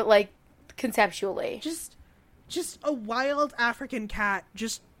cat, but, like, conceptually. Just a wild African cat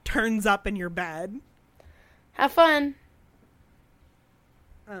just turns up in your bed. Have fun.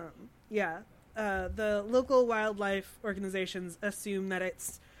 Yeah. The local wildlife organizations assume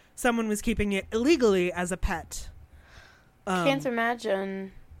that someone was keeping it illegally as a pet. Can't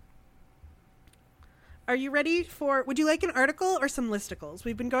imagine. Are you ready would you like an article or some listicles?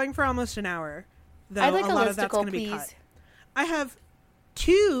 We've been going for almost an hour, though I'd like a lot listicle, of that's going to be please. cut. I have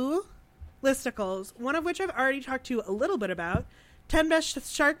 2 listicles, one of which I've already talked to you a little bit about. 10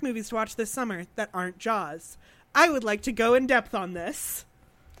 best shark movies to watch this summer that aren't Jaws. I would like to go in depth on this.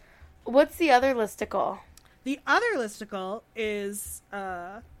 What's the other listicle? The other listicle is,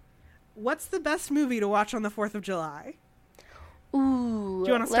 what's the best movie to watch on the 4th of July? Ooh.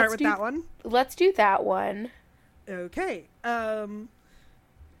 Do you want to start with that one? Let's do that one. Okay.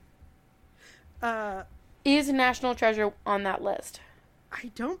 Is National Treasure on that list?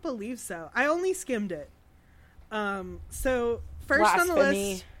 I don't believe so. I only skimmed it. So first on the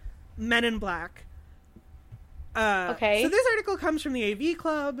Blasphemy. list, Men in Black. Okay. So this article comes from the AV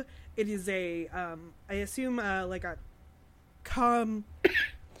Club. It is a, I assume, like a combined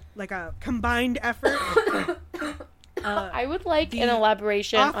effort. I would like an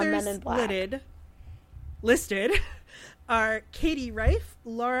elaboration on Men Authors in Black. listed are Katie Reif,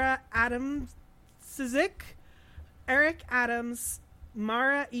 Laura Adams Sizik, Eric Adams,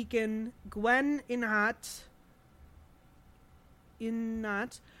 Mara Eakin, Gwen Inhat,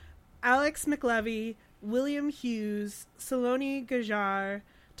 Alex McLevy, William Hughes, Saloni Gajar,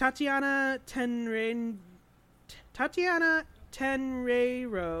 Tatiana Tenreiro,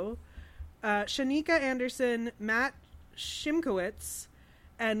 Shanika Anderson, Matt Shimkowitz,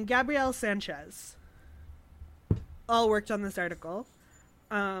 and Gabrielle Sanchez. All worked on this article.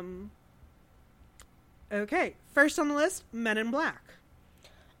 Okay, first on the list, Men in Black.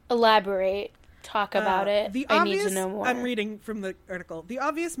 Elaborate. Talk about it. I need to know more. I'm reading from the article. The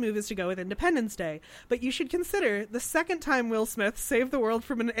obvious move is to go with Independence Day, but you should consider the second time Will Smith saved the world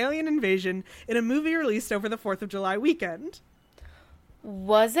from an alien invasion in a movie released over the 4th of July weekend.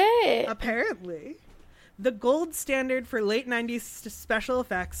 Was it? Apparently. The gold standard for late 90s special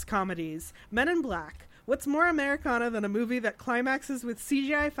effects comedies, Men in Black. What's more Americana than a movie that climaxes with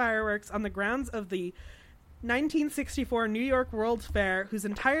CGI fireworks on the grounds of the 1964 New York World's Fair, whose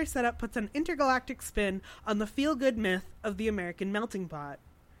entire setup puts an intergalactic spin on the feel-good myth of the American melting pot.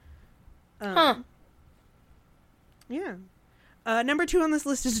 Yeah. Number 2 on this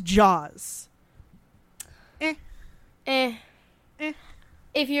list is Jaws. If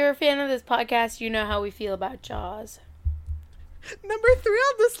you're a fan of this podcast, you know how we feel about Jaws. Number 3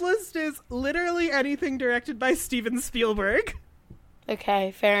 on this list is literally anything directed by Steven Spielberg.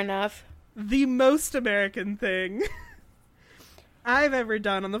 Okay, fair enough. The most American thing I've ever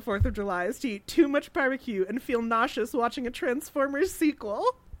done on the 4th of July is to eat too much barbecue and feel nauseous watching a Transformers sequel.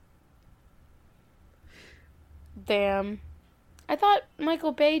 Damn. I thought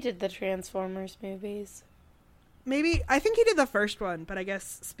Michael Bay did the Transformers movies. Maybe, I think he did the first one, but I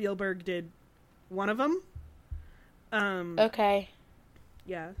guess Spielberg did one of them. Okay.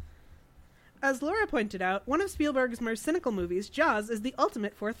 Yeah. As Laura pointed out, one of Spielberg's more cynical movies, Jaws, is the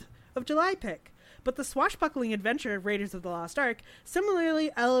ultimate 4th of July pick. But the swashbuckling adventure of Raiders of the Lost Ark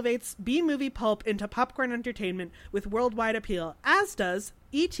similarly elevates B-movie pulp into popcorn entertainment with worldwide appeal, as does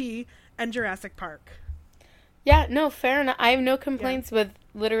E.T. and Jurassic Park. Yeah, no, fair enough. I have no complaints with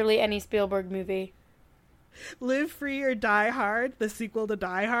literally any Spielberg movie. Live Free or Die Hard, the sequel to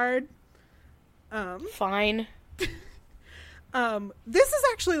Die Hard. Fine. This is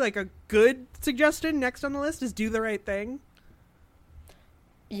actually like a good suggestion. Next on the list is Do the Right Thing.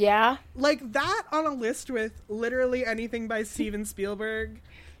 Yeah. Like that on a list with literally anything by Steven Spielberg,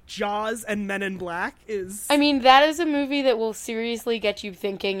 Jaws, and Men in Black is... I mean, that is a movie that will seriously get you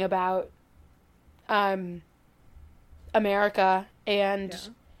thinking about America. And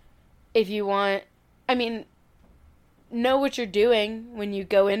if you want... I mean... know what you're doing when you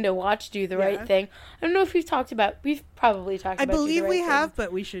go in to watch Do the Right Thing. I don't know if we've probably talked about I believe Do the Right we Thing. have,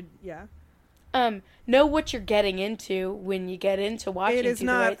 but we should, know what you're getting into when you get into watching It is Do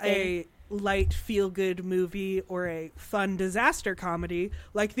the Right not Thing. a light feel-good movie or a fun disaster comedy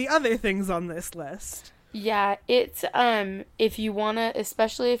like the other things on this list. Yeah, it's, if you wanna,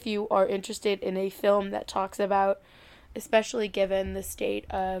 especially if you are interested in a film that talks about, especially given the state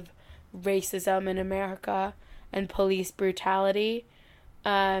of racism in America and police brutality,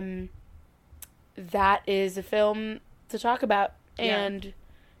 that is a film to talk about, and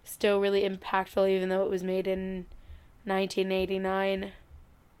still really impactful even though it was made in 1989.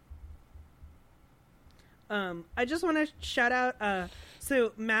 I just want to shout out,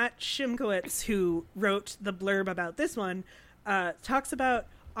 so Matt Shimkowitz, who wrote the blurb about this one, talks about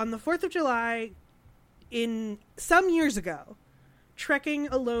on the 4th of July in some years ago, trekking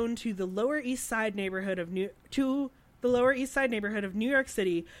alone to the Lower East Side neighborhood of New York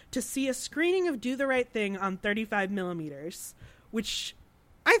City to see a screening of Do the Right Thing on 35 millimeters, which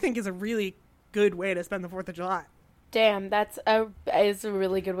I think is a really good way to spend the 4th of July. Damn, is a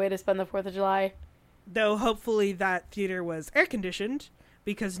really good way to spend the 4th of July. Though hopefully that theater was air conditioned,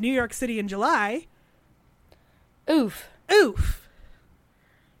 because New York City in July. Oof.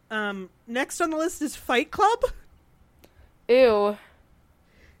 Next on the list is Fight Club. Ew.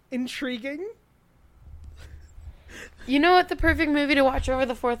 Intriguing. You know what the perfect movie to watch over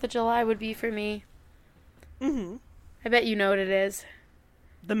the 4th of July would be for me? Mm-hmm. I bet you know what it is.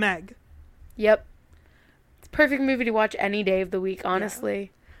 The Meg. Yep. It's a perfect movie to watch any day of the week, honestly.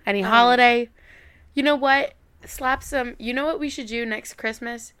 Yeah. Any holiday. You know what? Slap some... You know what we should do next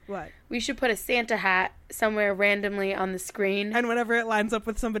Christmas? What? We should put a Santa hat somewhere randomly on the screen. And whenever it lines up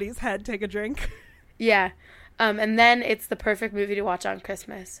with somebody's head, take a drink. Yeah. And then it's the perfect movie to watch on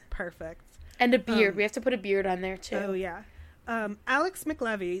Christmas. Perfect. And a beard. We have to put a beard on there, too. Oh, yeah. Alex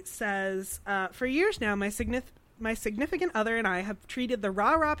McLevy says, for years now, my significant other and I have treated the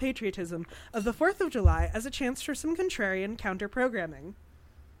rah-rah patriotism of the 4th of July as a chance for some contrarian counter-programming.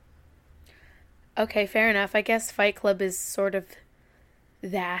 Okay, fair enough. I guess Fight Club is sort of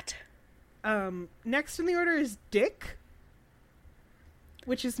that. Next in the order is Dick,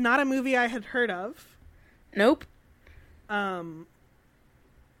 which is not a movie I had heard of. Nope.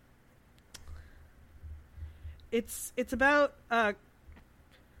 It's about a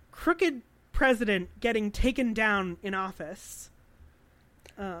crooked president getting taken down in office.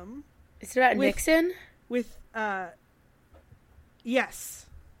 Is it about Nixon? Yes.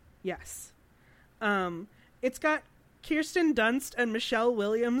 It's got Kirsten Dunst and Michelle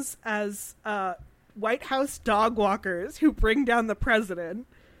Williams as White House dog walkers who bring down the president.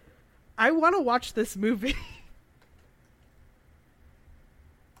 I want to watch this movie.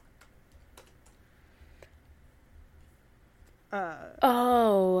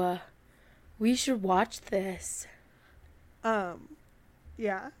 We should watch this.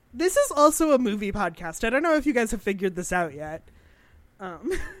 Yeah. This is also a movie podcast. I don't know if you guys have figured this out yet.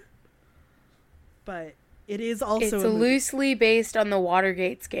 But it is also It's loosely based on the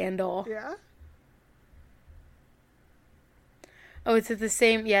Watergate scandal. Yeah. Oh, it's at the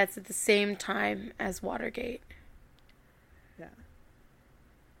same time as Watergate. Yeah.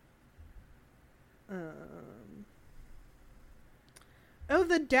 Oh,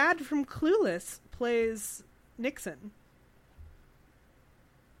 the dad from Clueless plays Nixon.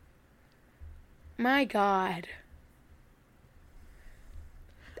 My God.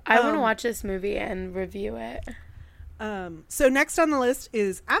 I want to watch this movie and review it. So next on the list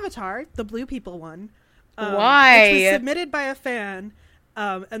is Avatar, the Blue People one. Why? Which was submitted by a fan,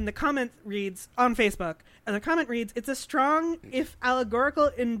 and the comment reads, on Facebook, and the comment reads, it's a strong, if allegorical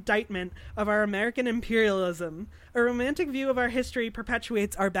indictment of our American imperialism. A romantic view of our history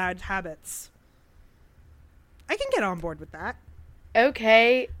perpetuates our bad habits. I can get on board with that.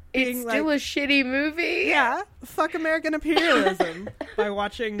 Okay. It's still a shitty movie. Yeah. Fuck American imperialism by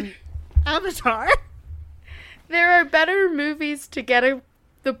watching Avatar. There are better movies to get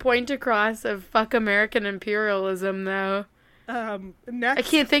the point across of fuck American imperialism, though. Next, I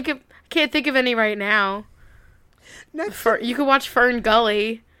can't think of any right now. Next, you could watch Fern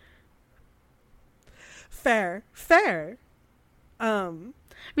Gully. Fair. I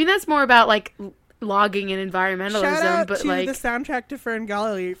mean, that's more about like logging and environmentalism. Shout out but to like the soundtrack to Fern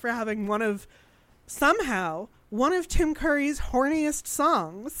Gully for having one of Tim Curry's horniest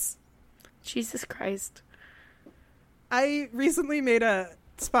songs. Jesus Christ. I recently made a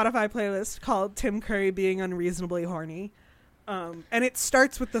Spotify playlist called Tim Curry Being Unreasonably Horny. And it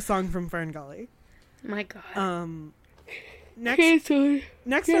starts with the song from Fern Gully. My God. Next on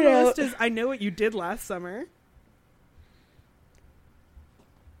the list is I Know What You Did Last Summer.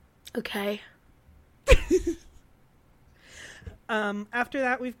 Okay. After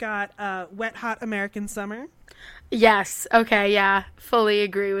that, we've got Wet Hot American Summer. Yes. Okay. Yeah. Fully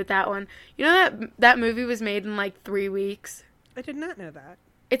agree with that one. You know that movie was made in like 3 weeks. I did not know that.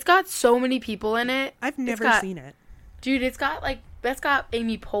 It's got so many people in it. I've never seen it. Dude, that's got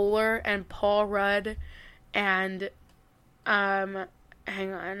Amy Poehler and Paul Rudd and hang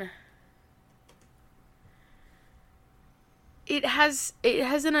on. It has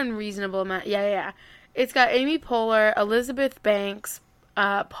an unreasonable amount. Yeah. It's got Amy Poehler, Elizabeth Banks,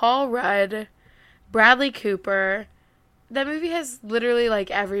 Paul Rudd, Bradley Cooper. That movie has literally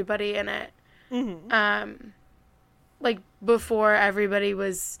like everybody in it. Mm-hmm. Like before everybody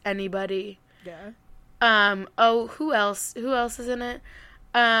was anybody. Yeah. Who else is in it?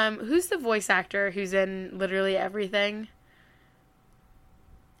 Who's the voice actor who's in literally everything?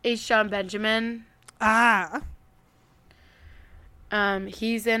 H. John Benjamin. Ah.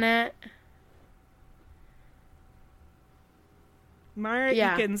 He's in it. Mara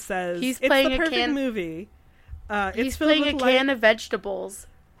Eakin says he's it's playing the perfect movie. He's playing a can of vegetables.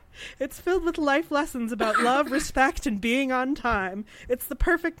 It's filled with life lessons about love, respect, and being on time. It's the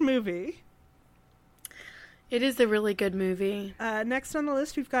perfect movie. It is a really good movie. Next on the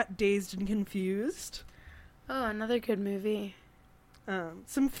list, we've got Dazed and Confused. Oh, another good movie.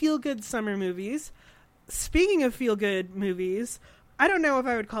 Some feel-good summer movies. Speaking of feel-good movies, I don't know if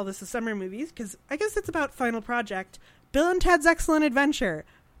I would call this a summer movie, because I guess it's about Final Project. Bill and Ted's Excellent Adventure.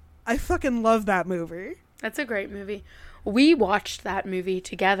 I fucking love that movie. That's a great movie. We watched that movie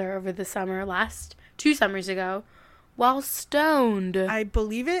together over the summer 2 summers ago while stoned. I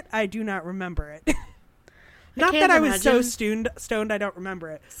believe it. I do not remember it. Not that I was so stoned I don't remember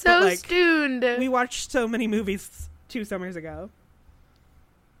it. So stoned. We watched so many movies 2 summers ago.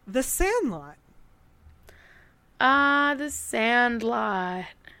 The Sandlot. The Sandlot.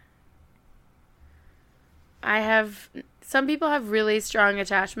 Some people have really strong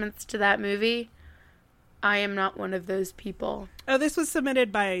attachments to that movie. I am not one of those people. Oh, this was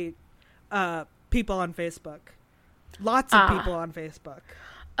submitted by people on Facebook. Lots of people on Facebook.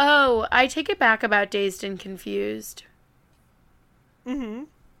 Oh, I take it back about Dazed and Confused. Mm-hmm.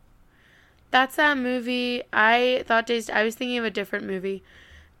 That's that movie. I was thinking of a different movie.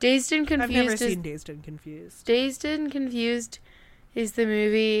 Dazed and Confused. I've never seen Dazed and Confused. Dazed and Confused is the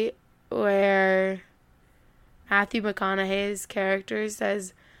movie where Matthew McConaughey's character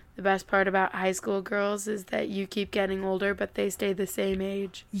says the best part about high school girls is that you keep getting older, but they stay the same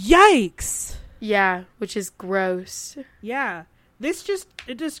age. Yikes! Yeah, which is gross. Yeah.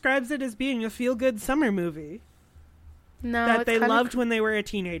 It describes it as being a feel-good summer movie. No, that they loved when they were a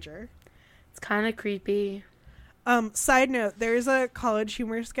teenager. It's kind of creepy. Side note, there's a College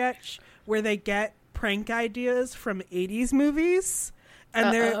Humor sketch where they get prank ideas from 80s movies.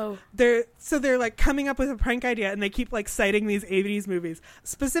 And they're like coming up with a prank idea, and they keep like citing these 80s movies,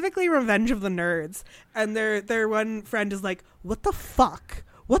 specifically Revenge of the Nerds. And their one friend is like, "What the fuck?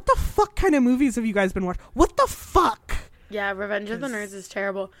 What the fuck kind of movies have you guys been watching? What the fuck?" Yeah, Revenge of the Nerds is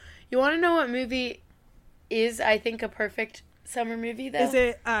terrible. You want to know what movie is, I think, a perfect summer movie, though? Is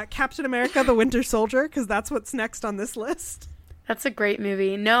it Captain America: The Winter Soldier? Because that's what's next on this list. That's a great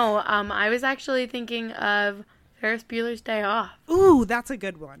movie. No, I was actually thinking of Ferris Bueller's Day Off. Ooh, that's a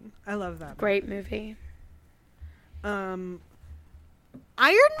good one. I love that. Great movie. Iron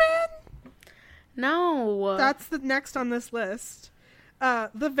Man? No. That's the next on this list.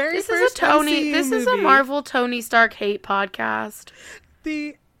 The very this first MCU This is a movie, Marvel Tony Stark hate podcast.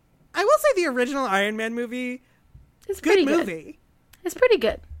 I will say the original Iron Man movie, It's good pretty movie. Good. It's pretty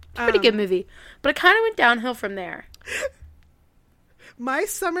good. It's a pretty good movie. But it kind of went downhill from there. My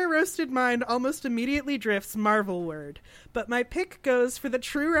summer roasted mind almost immediately drifts Marvel-ward, but my pick goes for the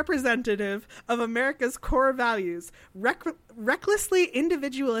true representative of America's core values, recklessly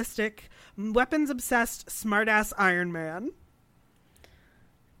individualistic, weapons-obsessed, smartass Iron Man.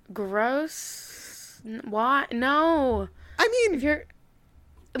 Gross. Why? No. I mean,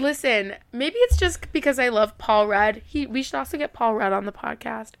 listen, maybe it's just because I love Paul Rudd. We should also get Paul Rudd on the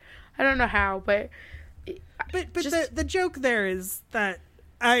podcast. I don't know how, but the joke there is that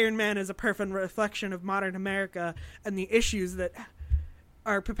Iron Man is a perfect reflection of modern America and the issues that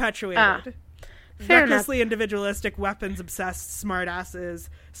are perpetuated. Recklessly individualistic, weapons-obsessed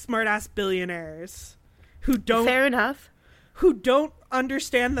smartass billionaires who don't... Fair enough. Who don't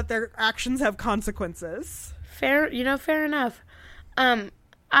understand that their actions have consequences. Fair enough.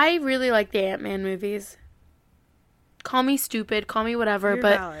 I really like the Ant-Man movies. Call me stupid, call me whatever, You're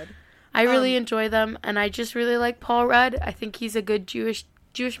but valid. I really enjoy them, and I just really like Paul Rudd. I think he's a good Jewish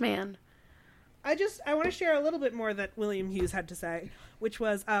man. I want to share a little bit more that William Hughes had to say, which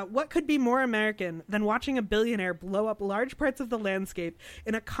was, what could be more American than watching a billionaire blow up large parts of the landscape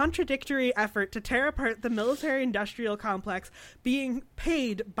in a contradictory effort to tear apart the military-industrial complex being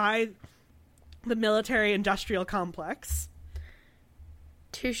paid by the military-industrial complex?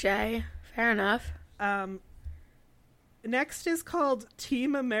 Touche. Fair enough. Next is called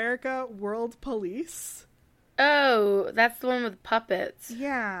Team America World Police. Oh, that's the one with puppets.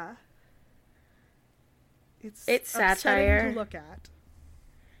 Yeah. It's satire. To look at.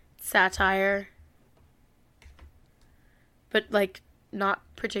 Satire. But, like, not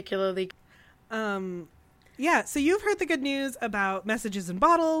particularly. Yeah, so you've heard the good news about Messages in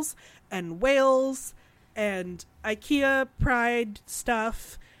Bottles and whales and IKEA pride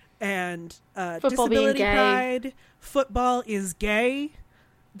stuff and disability pride. Football is gay.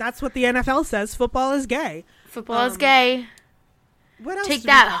 That's what the NFL says. Football is gay. Football is gay. What else? Take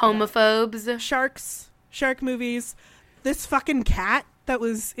that, homophobes. Shark movies. This fucking cat that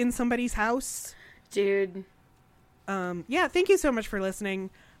was in somebody's house. Dude. Yeah, thank you so much for listening.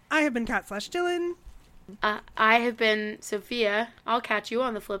 I have been Kat/Dylan. I have been Sophia. I'll catch you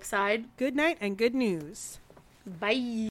on the flip side. Good night and good news. Bye.